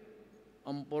magkagera,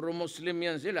 ang puro Muslim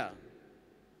yan sila.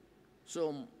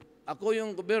 So, ako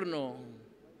yung gobyerno,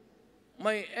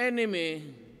 my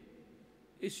enemy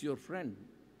is your friend.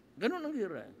 Ganun ang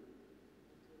gira.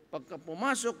 Pagka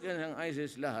pumasok yan ang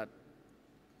ISIS lahat,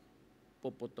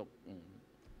 puputok.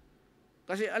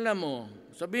 Kasi alam mo,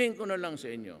 sabihin ko na lang sa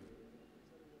inyo,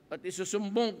 at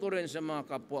isusumbong ko rin sa mga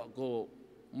kapwa ko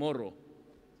Moro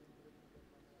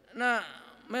na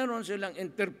mayroon silang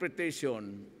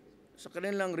interpretation sa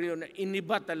kanilang riyon na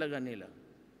iniba talaga nila.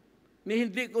 Ni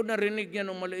hindi ko narinig yan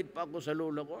nung maliit pa ako sa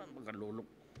lula ko. Magkalulok.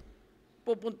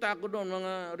 Pupunta ako doon,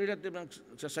 mga relative ng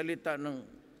sasalita ng,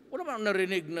 wala bang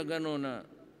narinig na gano'n na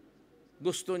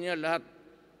gusto niya lahat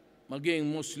maging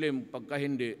Muslim, pagka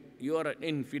hindi, you are an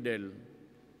infidel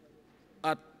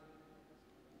at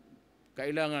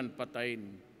kailangan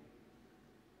patayin.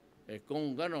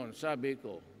 Kung gano'n, sabi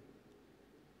ko,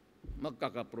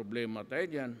 magkakaproblema tayo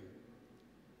dyan.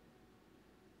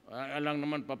 Alang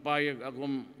naman papayag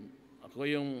ako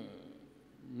yung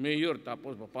mayor,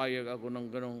 tapos papayag ako ng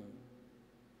gano'ng,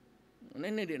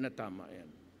 hindi na tama yan.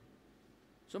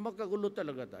 So magkagulo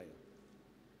talaga tayo.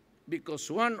 Because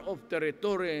one of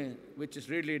territory, which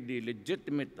is really the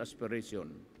legitimate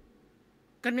aspiration,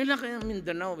 kanila kaya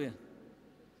Mindanao eh.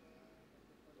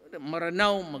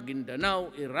 Maranao,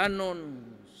 Maguindanao, Iranon,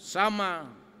 Sama,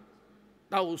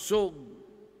 Tausug,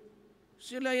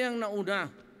 sila yung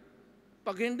nauna.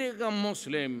 Pag hindi ka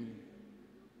Muslim,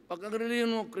 pag ang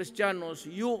reliyon mo Kristiyanos,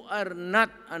 you are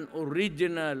not an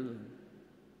original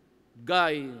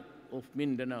guy of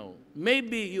Mindanao.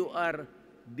 Maybe you are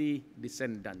the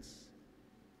descendants.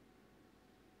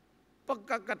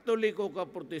 Pagka Katoliko ka,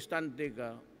 Protestante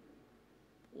ka,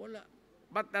 wala.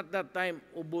 But at that time,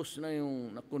 ubos na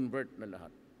yung na-convert na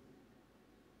lahat.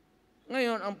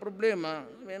 Ngayon, ang problema,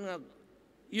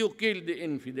 you kill the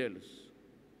infidels.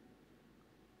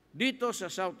 Dito sa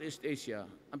Southeast Asia,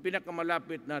 ang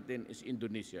pinakamalapit natin is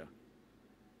Indonesia.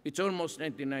 It's almost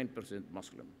 99%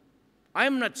 Muslim.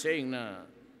 I'm not saying na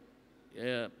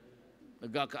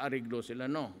nagkakaariglo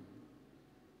sila, no.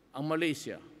 Ang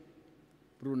Malaysia,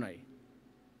 Brunei,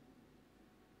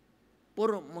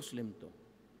 puro Muslim to.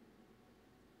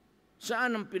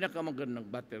 Saan ang pinakamagandang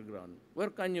battleground?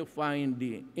 Where can you find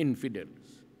the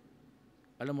infidels?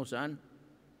 Alam mo saan?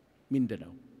 Mindanao.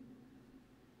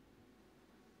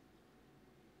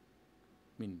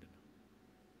 Mindanao.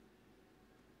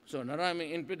 So,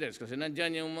 naraming infidels kasi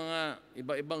nandyan yung mga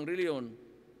iba-ibang reliyon.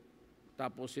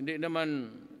 Tapos hindi naman,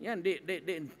 yan, they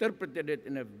interpreted it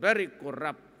in a very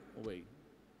corrupt way.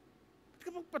 Ba't ka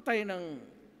magpatay ng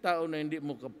tao na hindi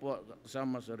mo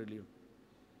kasama sa reliyon?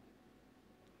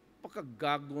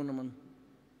 Pagkagago naman.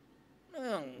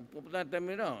 Pupunta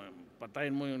tayo na, patayin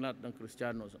mo yung lahat ng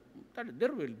Kristiyano.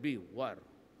 There will be war.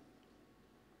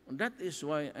 And that is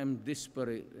why I'm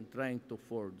desperate in trying to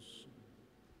forge.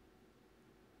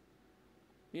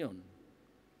 Yun.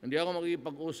 Hindi ako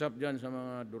makikipag-usap dyan sa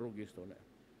mga durugis.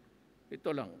 Ito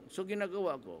lang. So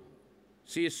ginagawa ko,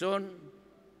 season,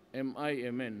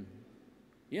 M-I-M-N.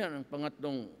 Yan ang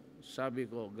pangatlong sabi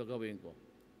ko, gagawin ko.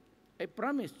 I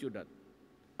promised you that.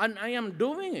 And I am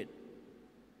doing it.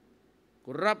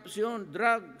 Corruption,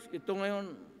 drugs, ito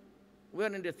ngayon, we're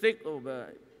in the thick of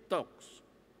talks.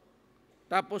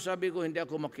 Tapos sabi ko, hindi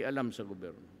ako makialam sa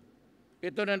gobyerno.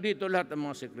 Ito nandito lahat ng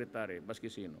mga sekretary, baski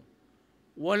sino.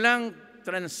 Walang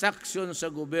transaction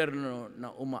sa gobyerno na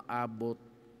umaabot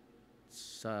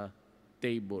sa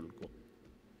table ko.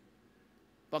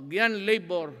 Pag yan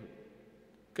labor,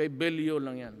 kay Belio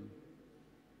lang yan.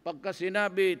 Pagka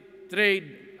sinabi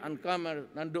trade and commerce,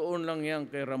 nandoon lang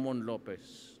yan kay Ramon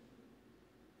Lopez.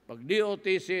 Pag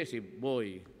DOTC, si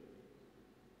Boy.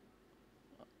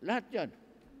 Lahat yan.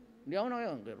 Hindi ako na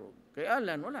yan. Kay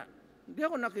Alan, wala. Hindi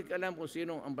ako nakikialam kung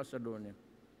sinong ambasador niya.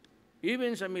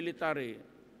 Even sa military,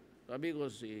 sabi ko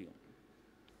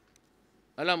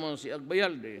alam mo, si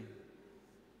Agbayalde,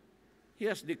 he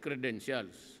has the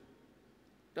credentials.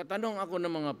 Tatanong ako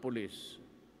ng mga pulis,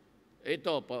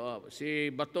 ito, si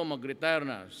Bato mag-retire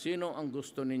na, sino ang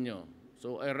gusto ninyo?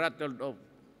 So I rattled off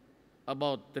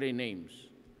about 3 names.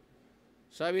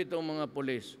 Sabi itong mga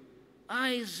pulis,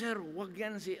 ay sir, wag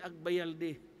yan si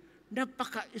Agbayalde.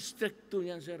 Napaka-stricto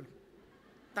yan sir.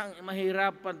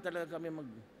 Mahirapan talaga kami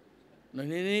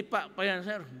naninipa pa yan,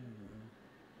 sir.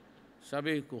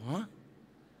 Sabi ko, ha?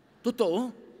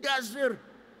 Totoo? Yes, sir.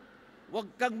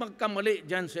 Huwag kang magkamali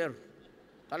dyan, sir.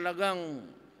 Talagang,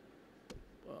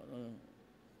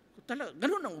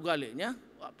 ganun ang ugali niya.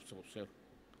 So, sir.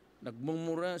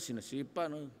 Nagmumura,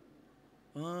 sinasipa.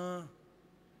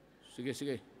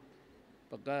 Sige.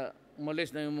 Pagka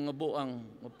umalis na yung mga buang,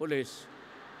 mga pulis,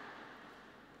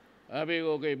 sabi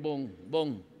ko kay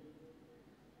Bong,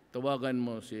 tawagan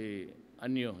mo si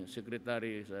Anyo,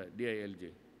 secretary sa DILG.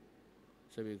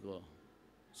 Sabi ko,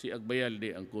 si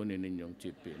Agbayalde ang kunin ninyong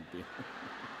chief PNP.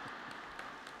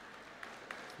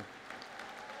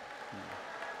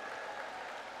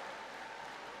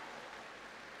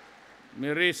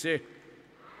 Merise.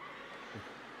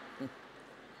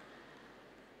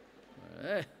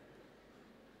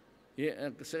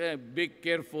 Kasi be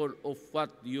careful of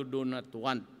what you do not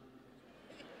want.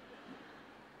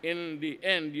 In the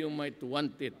end, you might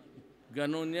want it.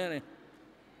 Ganon yan eh.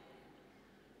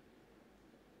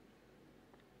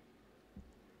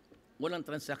 Walang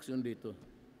transaction dito.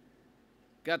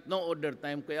 Kahit no other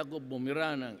time, kaya ako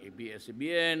bumira ng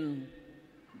ABS-CBN,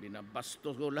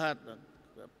 binabastos ko lahat,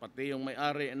 pati yung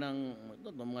may-ari ng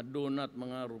mga donut,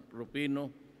 mga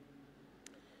Filipino.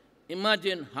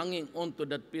 Imagine hanging on to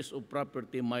that piece of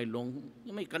property, Maylong,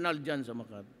 may kanal dyan sa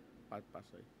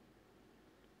Pasay.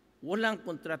 Walang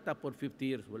kontrata for 50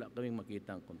 years, wala kaming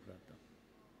makita ang kontrata.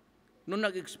 Nung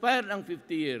nag-expire ang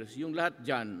 50 years, yung lahat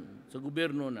dyan, sa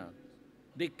gobyerno na,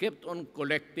 they kept on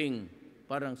collecting,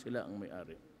 parang sila ang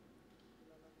may-ari.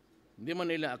 Hindi man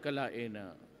nila akalain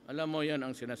na, alam mo yan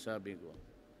ang sinasabi ko,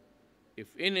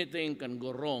 if anything can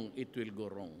go wrong, it will go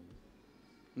wrong.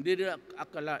 Hindi nila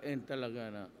akalain talaga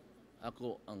na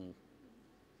ako ang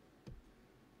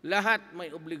lahat may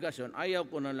obligasyon. Ayaw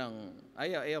ko ng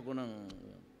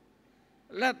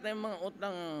lahat ng mga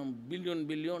utang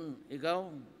bilyon-bilyon, ikaw,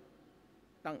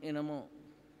 tangina mo,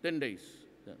 10 days.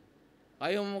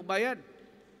 Ayaw mo magbayad?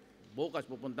 Bukas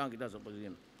pupuntahan kita sa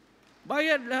opisina.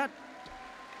 Bayad lahat.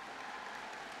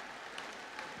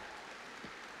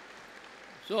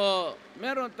 So,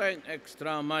 meron tayong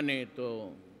extra money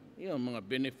to, yung mga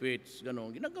benefits,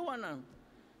 gano'n. Ginagawa na.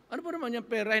 Ano ba naman yung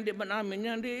pera? Hindi ba namin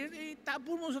yan?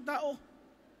 Itapon mo sa tao.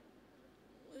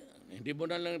 Hindi mo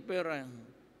na lang yung pera.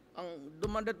 Ang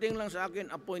dumadating lang sa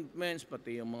akin, appointments,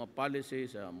 pati yung mga policy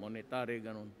sa monetary,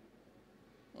 gano'n.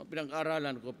 Mga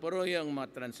pinag-aralan ko. Pero yung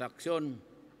mga transaksyon,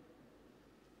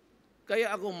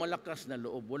 kaya ako malakas na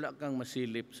loob, wala kang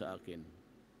masilip sa akin.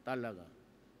 Talaga.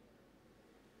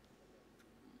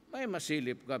 May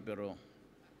masilip ka, pero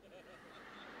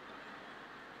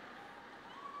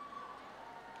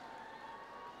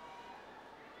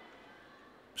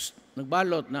psst,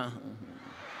 nagbalot na.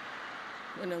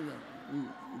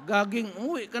 Gaging,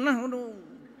 uwi ka na.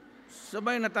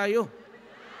 Sabay na tayo.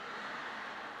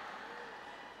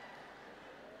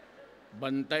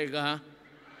 Bantay ka, ha?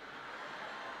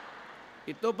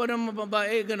 Ito pa ng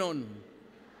mababae, ganon.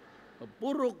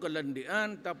 Puro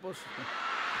kalandian, tapos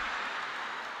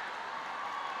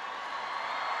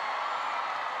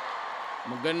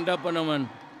maganda pa naman.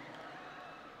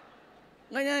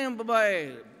 Ganyan yung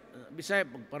babae, bisaya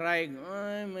pagparaig,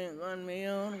 ay, may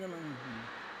yun, ganon.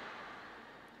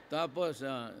 Tapos,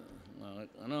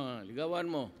 ligawan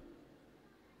mo.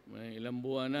 May ilang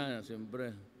buwan na,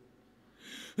 siyempre.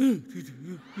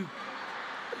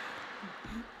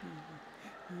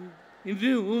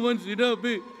 Hindi mo man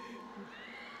sinabi.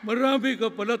 Marami ka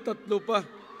pala, 3 pa.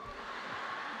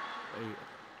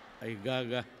 Ay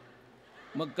gaga.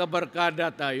 Magkabarkada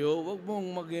tayo. Huwag mong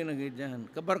mag-inagay dyan.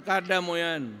 Kabarkada mo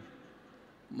yan.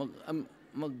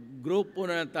 Mag-grupo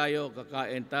na tayo.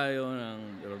 Kakain tayo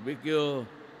ng barbecue.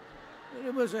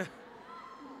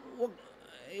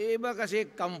 Iba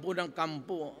kasi kampo ng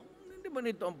kampo. Hindi ba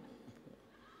nito?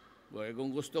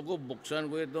 Kung gusto ko, buksan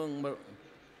ko itong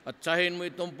at sahin mo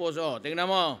itong puso. Tingnan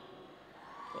mo.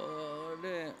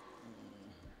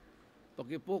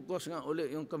 Pakipokus nga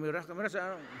uli yung kamera. Kamera sa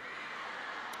ano?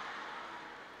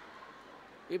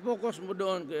 I-focus mo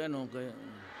doon kay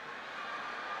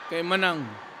Manang.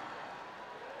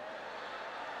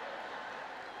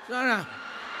 Sana.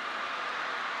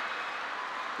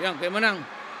 Yan, kay Manang.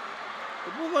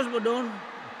 I-focus mo doon.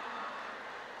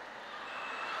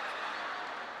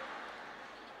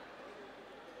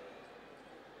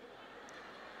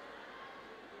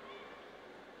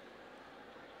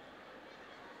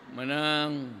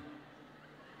 Manang,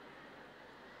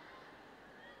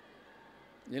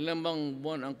 ilan bang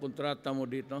buwan ang kontrata mo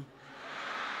dito?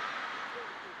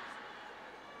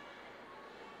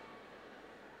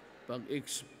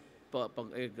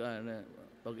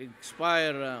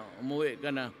 Pag-expire, umuwi ka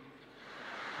na.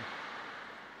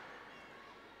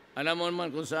 Alam mo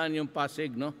naman kung saan yung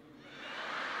Pasig, no?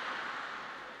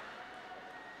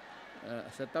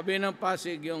 Sa tabi ng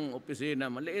Pasig yung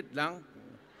opisina, maliit lang.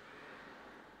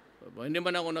 Hindi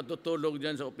man ako natutulog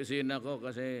dyan sa opisina ko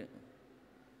kasi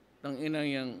tanginang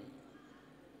yung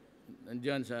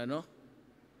nandyan sa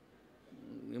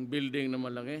yung building na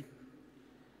malaki.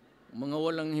 Mga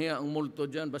walang hiya ang multo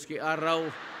dyan, baski araw.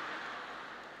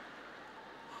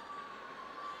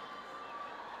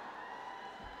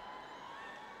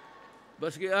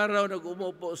 Baski araw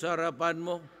nag-umupo sa harapan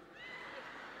mo.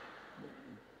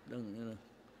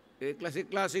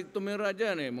 Klasik-klasik tumira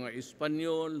dyan mga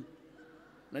Espanyol.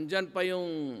 Nandyan pa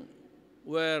yung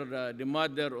where the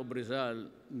mother of Rizal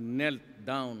knelt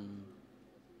down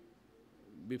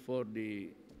before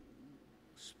the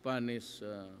Spanish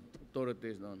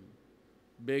authorities noon,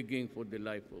 begging for the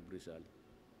life of Rizal.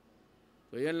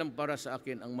 So yan lang para sa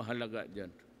akin ang mahalaga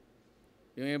dyan.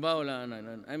 Yung iba, wala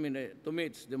na. I mean, to me,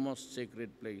 it's the most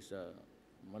sacred place sa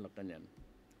Malacanang.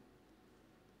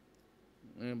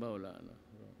 Yung iba, wala na.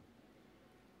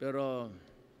 Pero,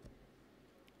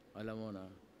 alam mo na,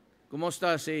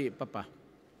 kumusta si Papa?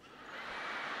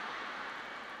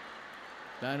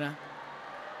 Sana?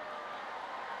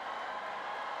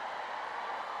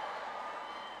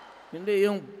 Hindi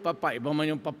yung Papa, iba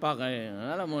man yung Papa kaya,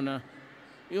 alam mo na,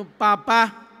 yung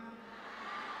Papa,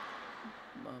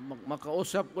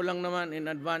 makausap ko lang naman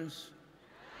in advance.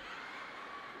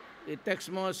 I-text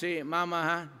mo si Mama,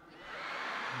 ha?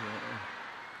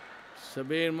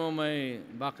 Sabihin mo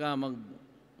baka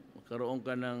magkaroon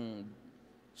ka ng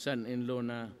son-in-law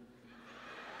na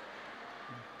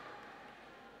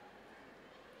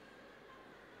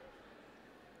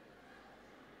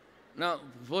now,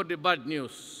 for the bad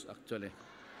news, actually.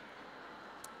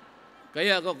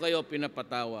 Kaya ako kayo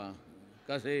pinapatawa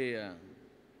kasi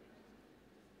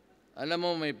alam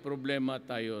mo may problema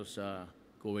tayo sa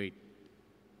Kuwait.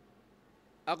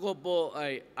 Ako po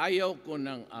ay ayaw ko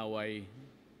ng away.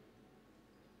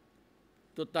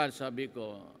 Total, sabi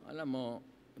ko, alam mo,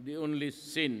 the only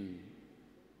sin,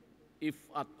 if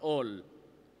at all,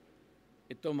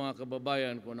 ito mga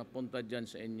kababayan ko napunta dyan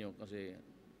sa inyo kasi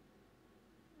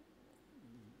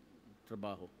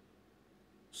trabaho,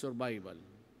 survival.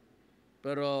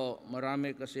 Pero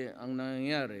marami kasi ang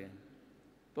nangyayari.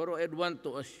 Pero I'd want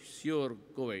to assure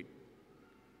Kuwait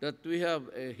that we have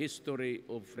a history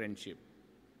of friendship.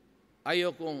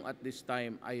 Ayaw kong at this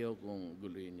time, ayaw kong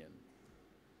guluhin yan.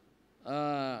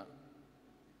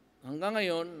 Hanggang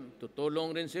ngayon,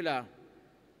 tutulong rin sila,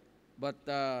 but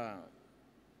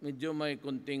medyo may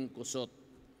kunting kusot.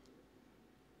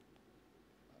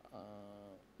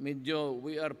 Medyo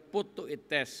we are put to a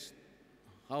test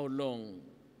how long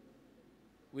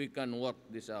we can work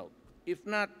this out. If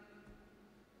not,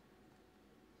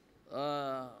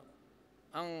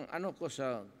 ang ano ko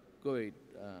sa Kuwait,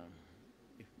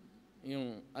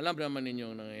 yung alam naman ninyo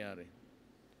ang nangyayari.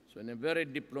 So in a very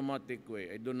diplomatic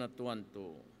way, I do not want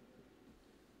to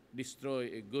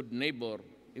destroy a good neighbor,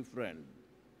 a friend.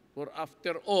 For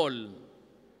after all,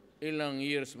 ilang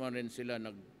years man rin sila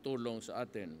nagtulong sa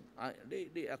atin.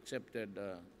 They accepted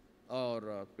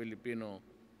our Filipino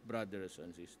brothers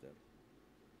and sisters.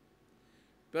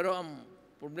 Pero ang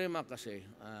problema kasi,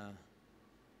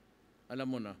 alam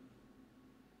mo na,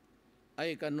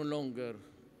 I can no longer,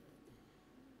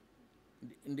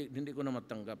 hindi ko na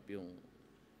matanggap yung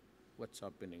what's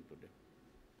happening to them.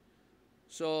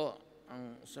 So,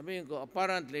 ang sabihin ko,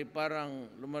 apparently, parang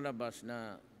lumalabas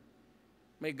na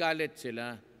may galit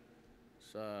sila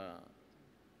sa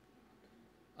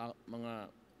mga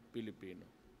Pilipino.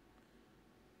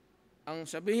 Ang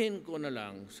sabihin ko na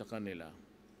lang sa kanila,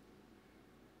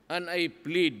 and I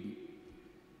plead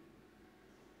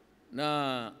na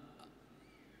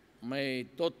may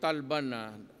total ban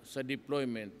na sa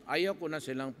deployment, ayaw ko na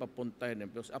silang papuntahin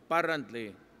because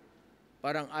apparently,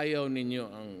 parang ayaw ninyo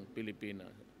ang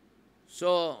Pilipinas.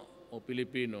 So, o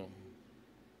Pilipino,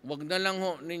 wag na lang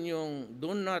ho ninyong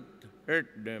do not hurt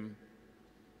them.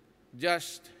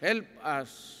 Just help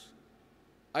us.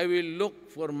 I will look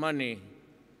for money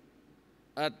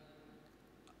at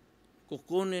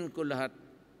kukunin ko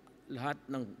lahat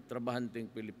ng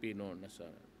trabahanteng Pilipino na sa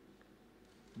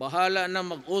bahala na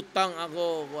mag-utang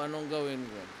ako kung anong gawin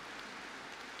ko.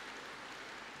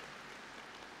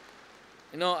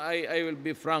 You know, I will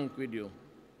be frank with you.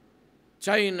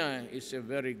 China is a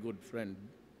very good friend.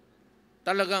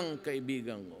 Talagang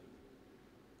kaibigan ko.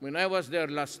 When I was there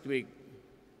last week,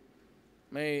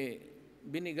 may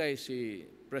binigay si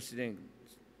President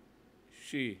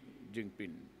Xi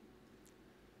Jinping.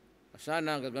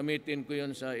 Sana gagamitin ko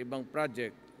yun sa ibang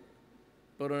project.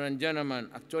 Pero nandiyan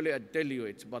naman, actually I'd tell you,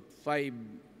 it's about 4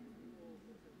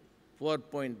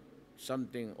 point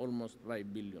something, almost 5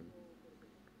 billion.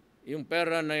 Yung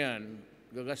pera na yan,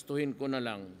 gagastuhin ko na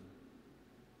lang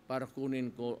para kunin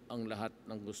ko ang lahat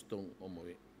ng gustong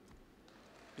umuwi.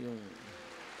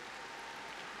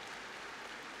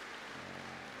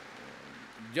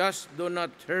 Just do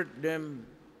not hurt them.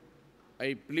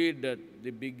 I plead that they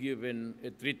be given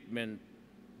a treatment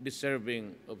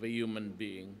deserving of a human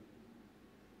being.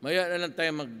 Maya na lang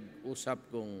tayo mag-usap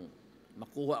kung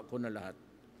makuha ko na lahat.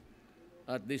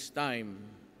 At this time,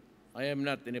 I am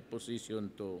not in a position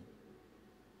to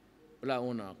wala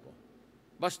ako.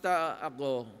 Basta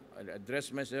ako, I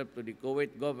address myself to the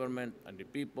Kuwait government and the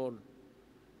people.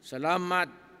 Salamat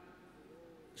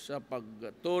sa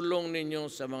pagtulong ninyo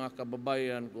sa mga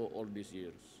kababayan ko all these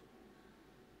years.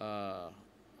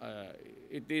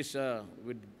 it is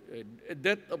with a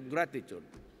debt of gratitude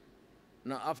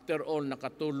na after all,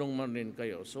 nakatulong man rin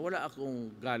kayo. So wala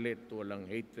akong galit, walang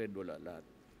hatred, wala lahat.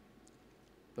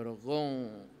 Pero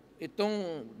kung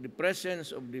itong the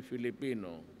presence of the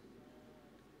Filipino,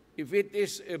 if it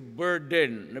is a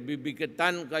burden na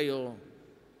bibigatan kayo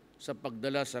sa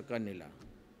pagdala sa kanila,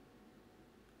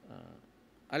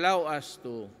 allow us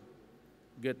to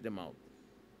get them out.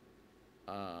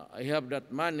 I have that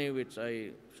money which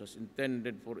I was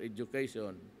intended for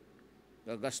education.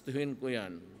 Gagastuhin ko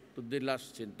yan to the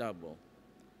last centavo.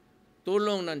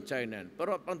 Tulong ng China.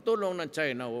 Pero ang tulong ng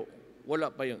China,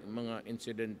 wala pa yung mga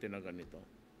insidente na ganito.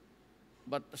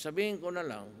 But sabihin ko na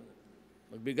lang,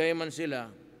 magbigay man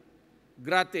sila,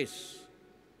 gratis.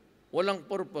 Walang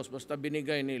purpose, basta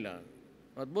binigay nila.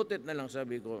 At butit na lang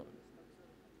sabi ko,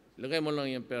 lagay mo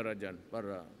lang yung pera dyan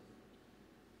para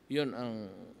yun ang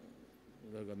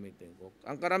gagamitin ko.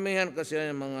 Ang karamihan kasi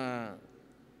ng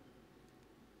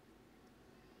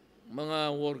mga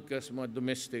workers, mga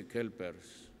domestic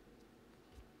helpers,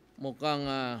 mukhang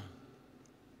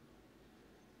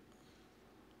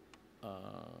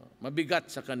mabigat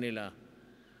sa kanila.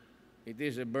 It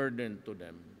is a burden to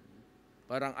them.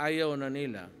 Parang ayaw na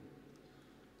nila.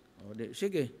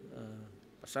 Sige,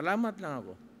 pasalamat lang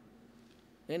ako.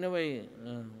 Anyway,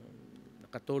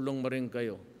 nakatulong mo rin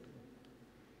kayo.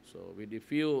 So, with a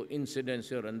few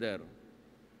incidents here and there.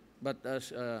 But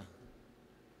as a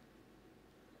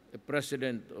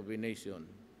president of a nation,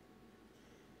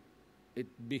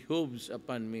 it behooves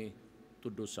upon me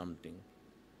to do something.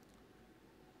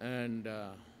 And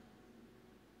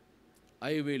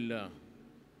I will,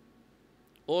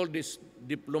 all this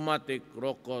diplomatic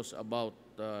rokos about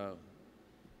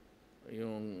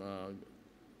yung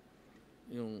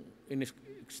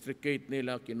in-extricate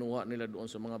nila, kinuha nila doon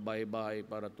sa mga bahay-bahay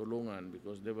para tulungan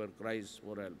because they were cries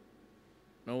for help,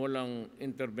 na walang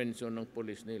intervention ng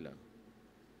police nila.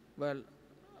 Well,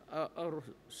 our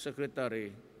Secretary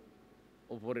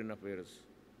of Foreign Affairs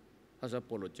has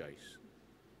apologized.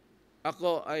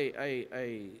 Ako,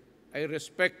 I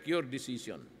respect your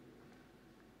decision.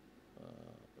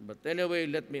 But anyway,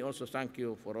 let me also thank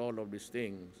you for all of these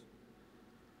things.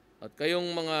 At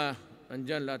kayong mga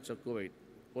nandyan lahat sa Kuwait,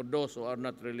 for those who are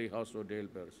not really household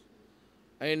helpers,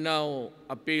 I now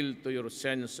appeal to your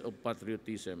sense of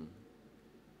patriotism.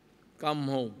 Come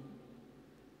home.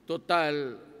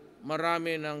 Total,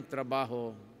 marami ng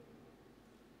trabaho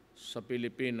sa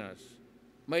Pilipinas.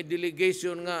 May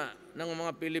delegation nga ng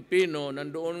mga Pilipino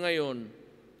nandoon ngayon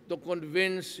to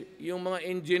convince yung mga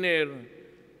engineer,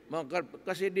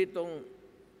 kasi ditong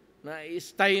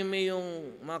na-stymie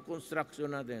yung mga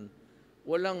construction natin.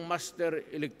 Walang master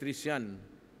electrician,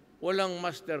 walang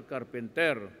master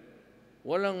carpenter,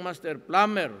 walang master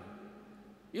plumber.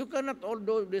 You cannot all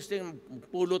do this thing,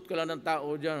 pulot ka lang ng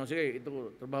tao dyan. Sige,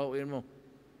 ito, trabahoin mo.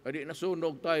 Pwede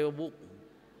nasunog tayo, book.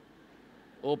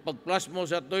 O pag-plus mo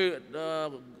sa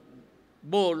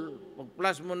bowl,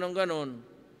 pag-plus mo ng ganon,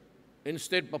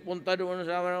 instead, papunta doon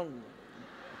sa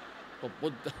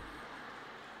papunta.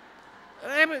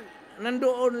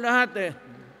 Nandoon lahat eh.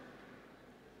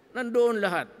 Nandoon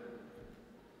lahat.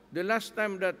 The last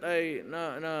time that I,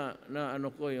 ano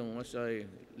ko yung as a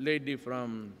lady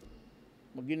from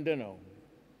Maguindanao,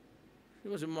 she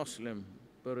was a Muslim,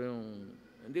 pero yung,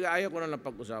 hindi ayaw ko na lang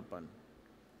pag-usapan.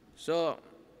 So,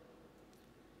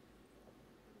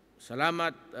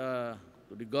 salamat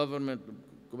to the government of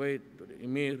Kuwait, to the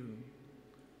Emir.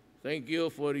 Thank you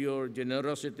for your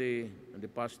generosity in the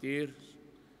past years.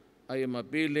 I am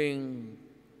appealing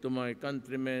to my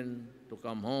countrymen to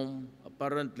come home.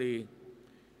 Apparently,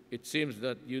 it seems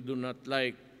that you do not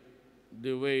like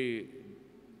the way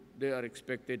they are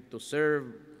expected to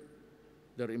serve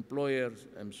their employers.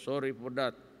 I'm sorry for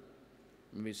that.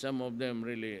 Maybe some of them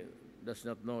really does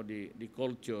not know the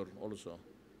culture also.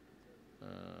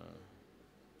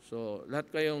 So,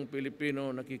 lahat kayong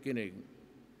Pilipino nakikinig,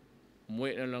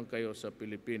 umuwi na lang kayo sa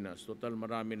Pilipinas. Total,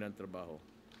 marami ng trabaho.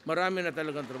 Marami na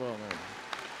talagang trabaho ngayon.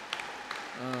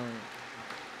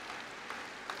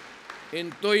 In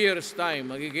 2 years'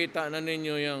 time, makikita na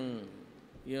ninyo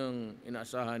yung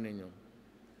inaasahan ninyo.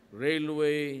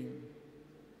 Railway,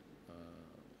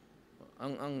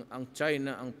 ang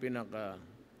China ang pinaka,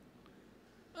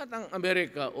 at ang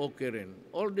Amerika okay rin.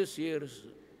 All these years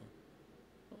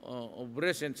of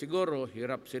recent, siguro,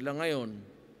 hirap sila ngayon.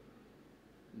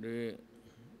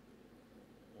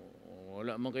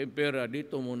 Wala man kayong pera,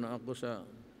 dito muna ako sa...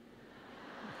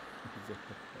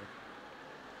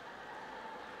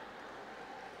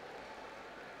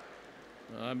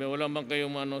 wala man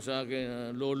kayong ano sa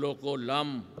akin, lolo ko,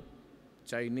 lam,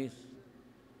 Chinese.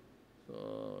 So,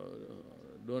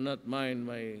 do not mind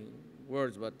my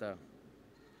words, but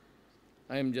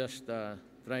I'm just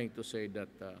trying to say that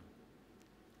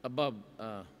above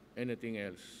anything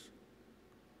else,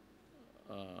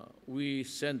 we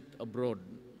sent abroad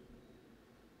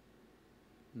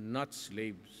not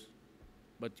slaves,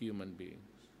 but human beings.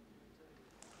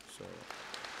 So,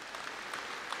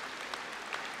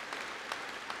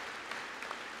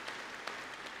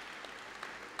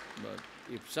 but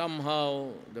if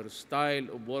somehow their style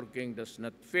of working does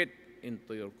not fit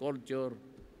into your culture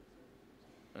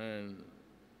and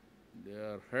they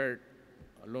are hurt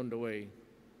along the way,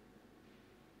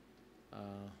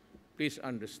 please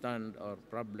understand our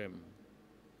problem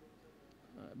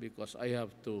because I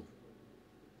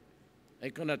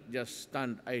cannot just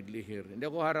stand idly here. Hindi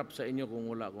ako harap sa inyo kung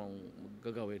wala akong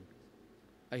gagawin.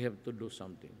 I have to do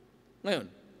something. Ngayon,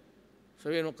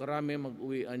 sabihin mo, karami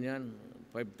mag-uwian yan,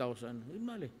 5,000.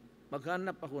 Mali,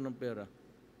 maghanap ako ng pera.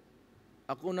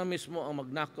 Ako na mismo ang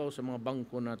magnakaw sa mga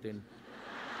bangko natin.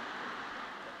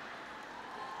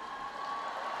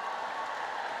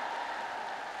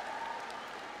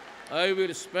 I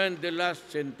will spend the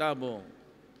last centavo.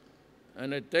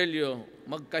 And I tell you,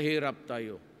 magkahirap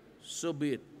tayo. So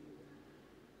be it.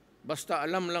 Basta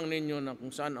alam lang ninyo na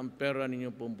kung saan ang pera ninyo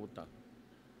pumunta.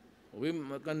 We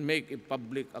can make a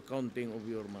public accounting of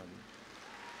your money.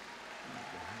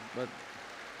 But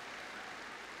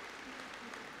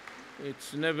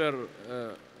it's never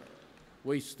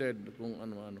wasted kung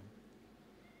ano-ano.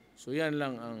 So yan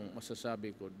lang ang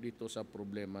masasabi ko dito sa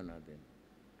problema natin.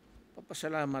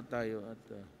 Papasalamat tayo at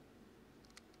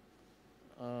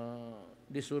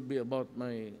this would be about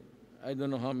I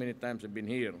don't know how many times I've been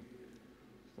here,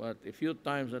 but a few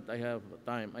times that I have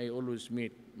time, I always meet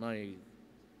my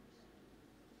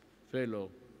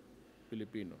fellow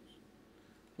Filipinos.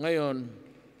 Ngayon,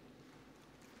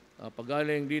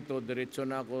 pagaling dito, diretso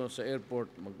na ako sa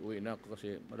airport, mag-uwi na ako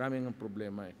kasi maraming ang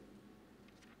problema eh.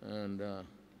 And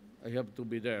I have to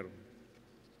be there.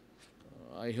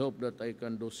 I hope that I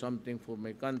can do something for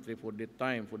my country for the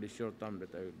short time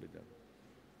that I will be there.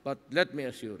 But let me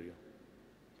assure you,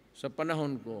 sa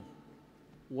panahon ko,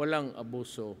 walang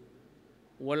abuso,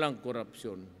 walang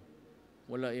korupsyon,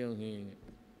 wala yung hihingi.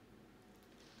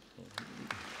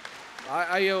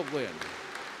 Ayaw ko yan.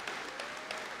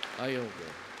 Ayaw ko.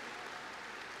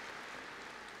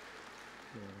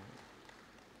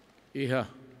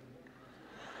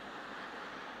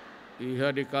 Iha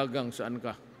di kagang, saan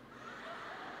ka?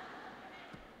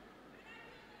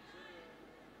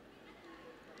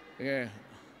 Okay.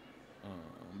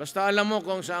 Basta alam mo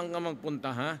kung saan ka magpunta,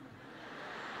 ha?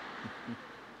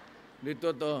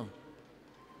 Dito to.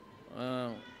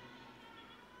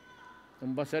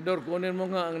 Ambasador, kunin mo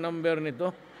nga ang number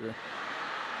nito.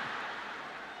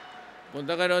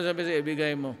 Punta ka doon sa PC,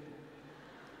 ibigay mo.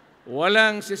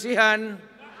 Walang sisihan.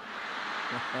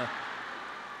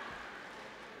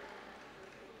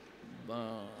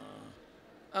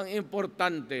 Ang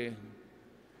importante,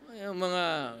 yung mga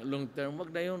long term, wag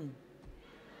na yun.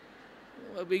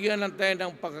 Bigyan lang tayo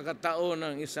ng pagkakataon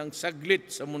ng isang saglit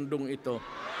sa mundong ito.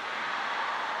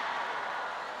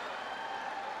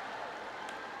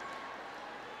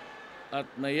 At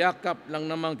nayakap lang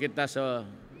naman kita sa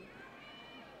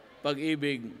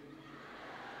pag-ibig.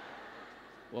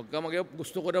 Huwag ka mag-iop.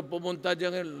 Gusto ko na pumunta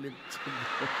dyan.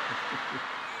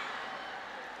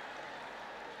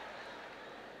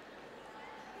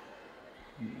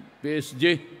 PSG.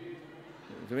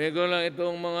 Sabihin ko lang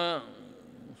itong mga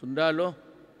sundalo,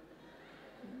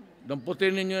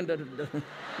 damputin ninyo yan.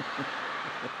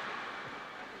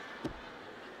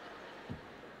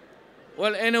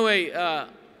 Well, anyway,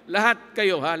 lahat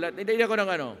kayo, hindi ako ng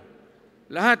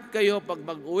lahat kayo, pag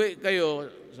mag-uwi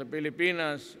kayo sa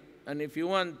Pilipinas, and if you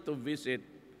want to visit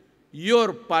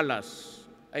your palace,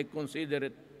 I consider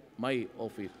it my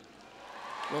office.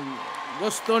 Kung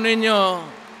gusto ninyo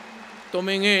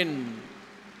tumingin,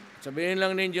 sabihin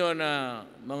lang ninyo na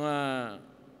mga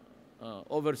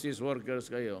overseas workers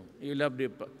kayo,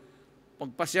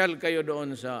 pagpasyal kayo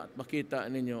doon sa makita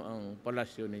ninyo ang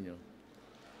palasyo ninyo.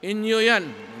 Inyo yan,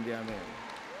 hindi amin.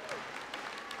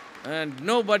 And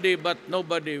nobody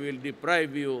will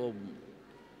deprive you of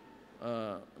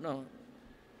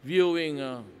viewing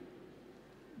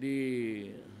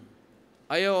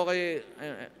ayaw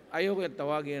kayo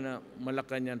tawagin na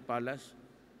Malacanang Palace,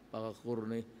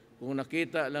 Pakakurni. Kung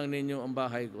nakita lang ninyo ang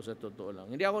bahay ko, sa totoo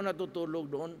lang. Hindi ako natutulog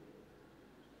doon.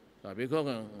 Sabi ko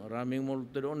nga, maraming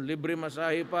multo doon. Libre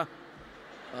masahe pa.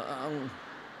 Ang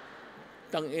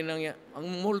tanginang yan.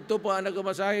 Ang multo pa ang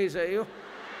nagamasahe sa iyo.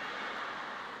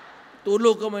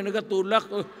 Tulog ka, may nagatulak.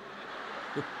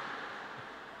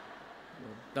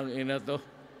 Tangina to.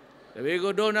 Sabi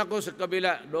ko, doon ako sa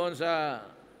kabila, doon sa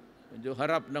medyo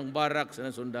harap ng barracks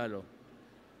ng sundalo.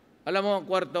 Alam mo ang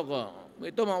kwarto ko,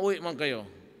 ito mauwi man kayo.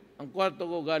 Ang kwarto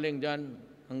ko galing dyan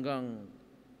hanggang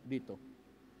dito.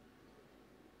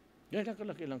 Yan ang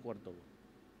kalaki lang kwarto ko.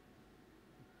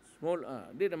 Small,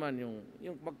 di naman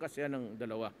yung pagkasya ng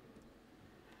dalawa.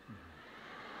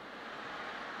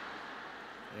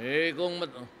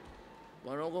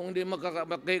 Kung hindi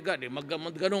makakahiga, di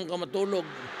ganun ka matulog.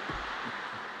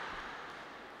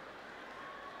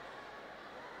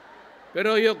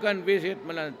 Pero you can visit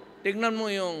man. Tingnan mo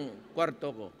yung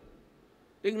kwarto ko.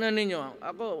 Tingnan ninyo,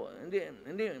 ako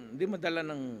hindi madala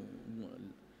ng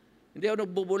hindi ako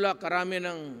nagbubula, karami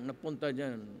nang napunta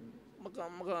diyan.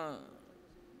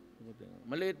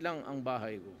 Maliit lang ang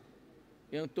bahay ko.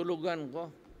 Yung tulugan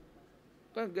ko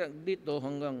dito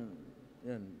hanggang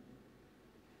yan.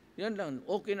 Yan lang,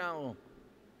 okay na ako.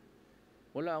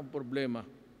 Wala akong problema.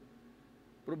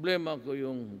 Problema ko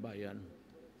yung bayan.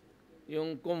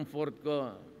 Yung comfort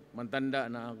ko, matanda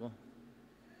na ako.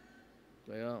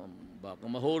 Kaya baka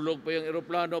mahulog pa yung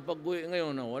eroplano pag-uwi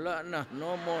ngayon. Wala na,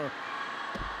 no more.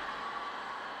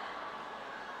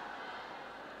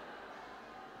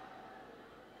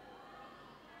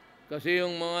 Kasi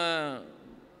yung mga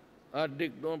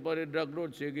addict doon pa rin drug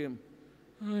road, sige,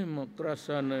 ay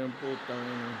makrasa na yung putang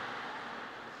ina.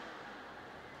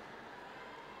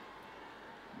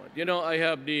 But you know, I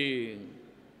have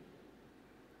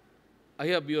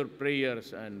your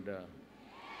prayers, and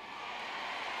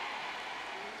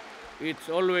it's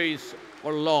always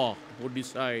Allah who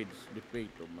decides the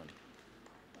fate of man.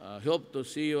 Hope to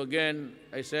see you again.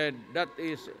 I said that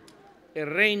is a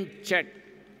rain check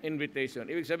invitation.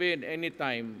 Ibig sabihin,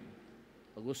 anytime,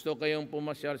 pag gusto kayong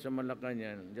pumasyal sa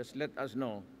Malacanang, just let us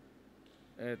know.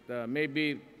 At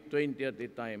maybe 20 at a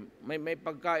time. May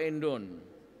pagkain doon.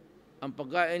 Ang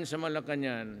pagkain sa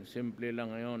Malacanang, simple lang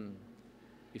ngayon.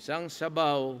 Isang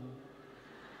sabaw.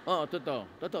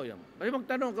 Totoo yan. Kasi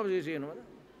magtanong ka si sino.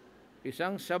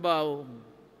 Isang sabaw.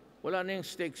 Wala na yung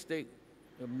steak.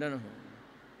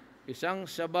 Isang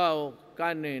sabaw,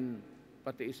 kanin,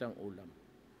 pati isang ulam.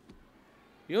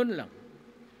 Yun lang.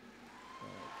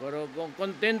 Pero kung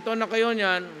kontento na kayo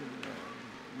niyan,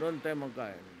 doon tayo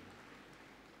magkain.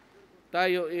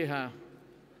 Tayo, iha.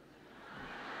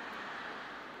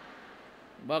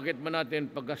 Bakit man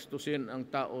natin paggastusin ang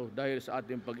tao dahil sa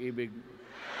ating pag-ibig?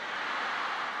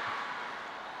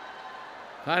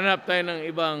 Hanap tayo ng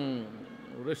ibang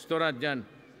restaurant dyan.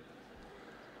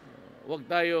 Huwag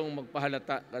tayong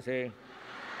magpahalata kasi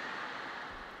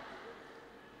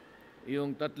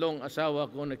yung 3 asawa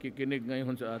ko nakikinig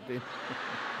ngayon sa atin.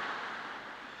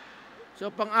 So,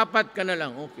 pang-4 ka na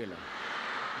lang, okay lang.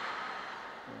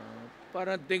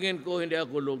 Parang tingin ko hindi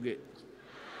ako lugi.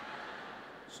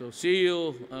 So, see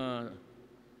you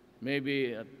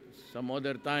maybe at some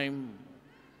other time.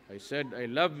 I said, I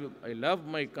love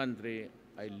my country.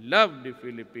 I love the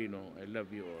Filipino. I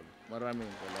love you all. Maraming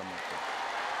salamat po.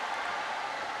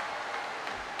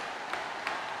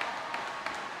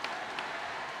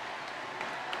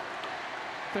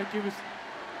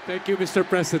 Thank you, Mr.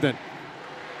 President.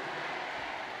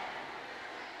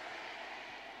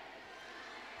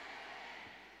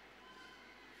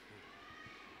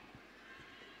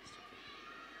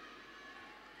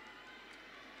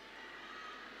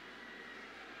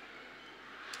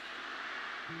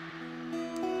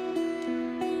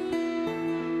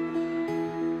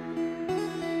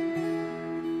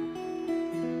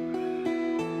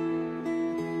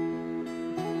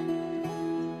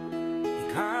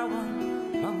 Ikaw ang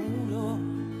pangulo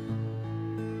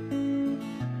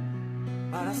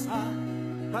para sa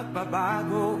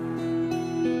pagbabago.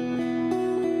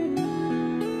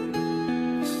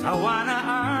 Sawa na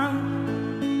ang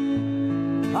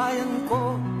bayan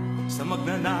ko sa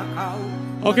magnanakaw.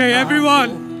 Okay,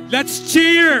 everyone, let's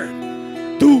cheer!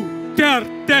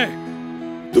 Duterte!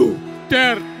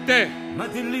 Duterte!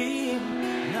 Madilim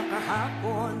na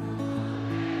kahapon,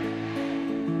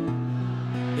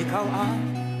 ikaw ang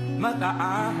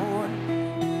mag-aahon.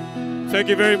 Thank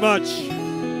you very much.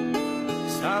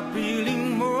 Sa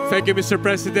piling mo, Thank you, Mr.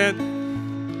 President.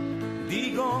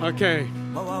 di ko Okay,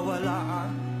 mawawala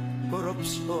ang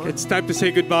korupsyon. it's time to say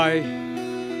goodbye.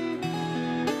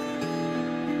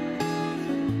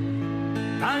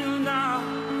 Tayo na,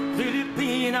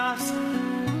 Pilipinas.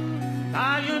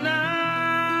 Tayo na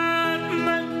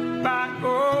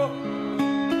magbago.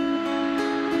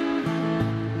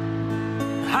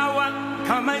 Hawak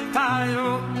kamay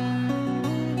tayo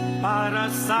para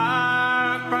sa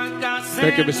pag-asenso.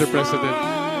 Thank you, Mr. President.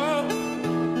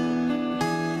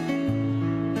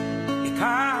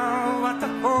 Ikaw at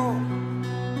ako,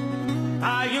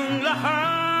 tayong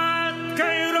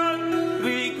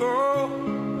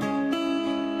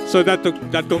So that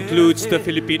concludes the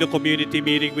Filipino community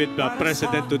meeting with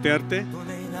President Duterte.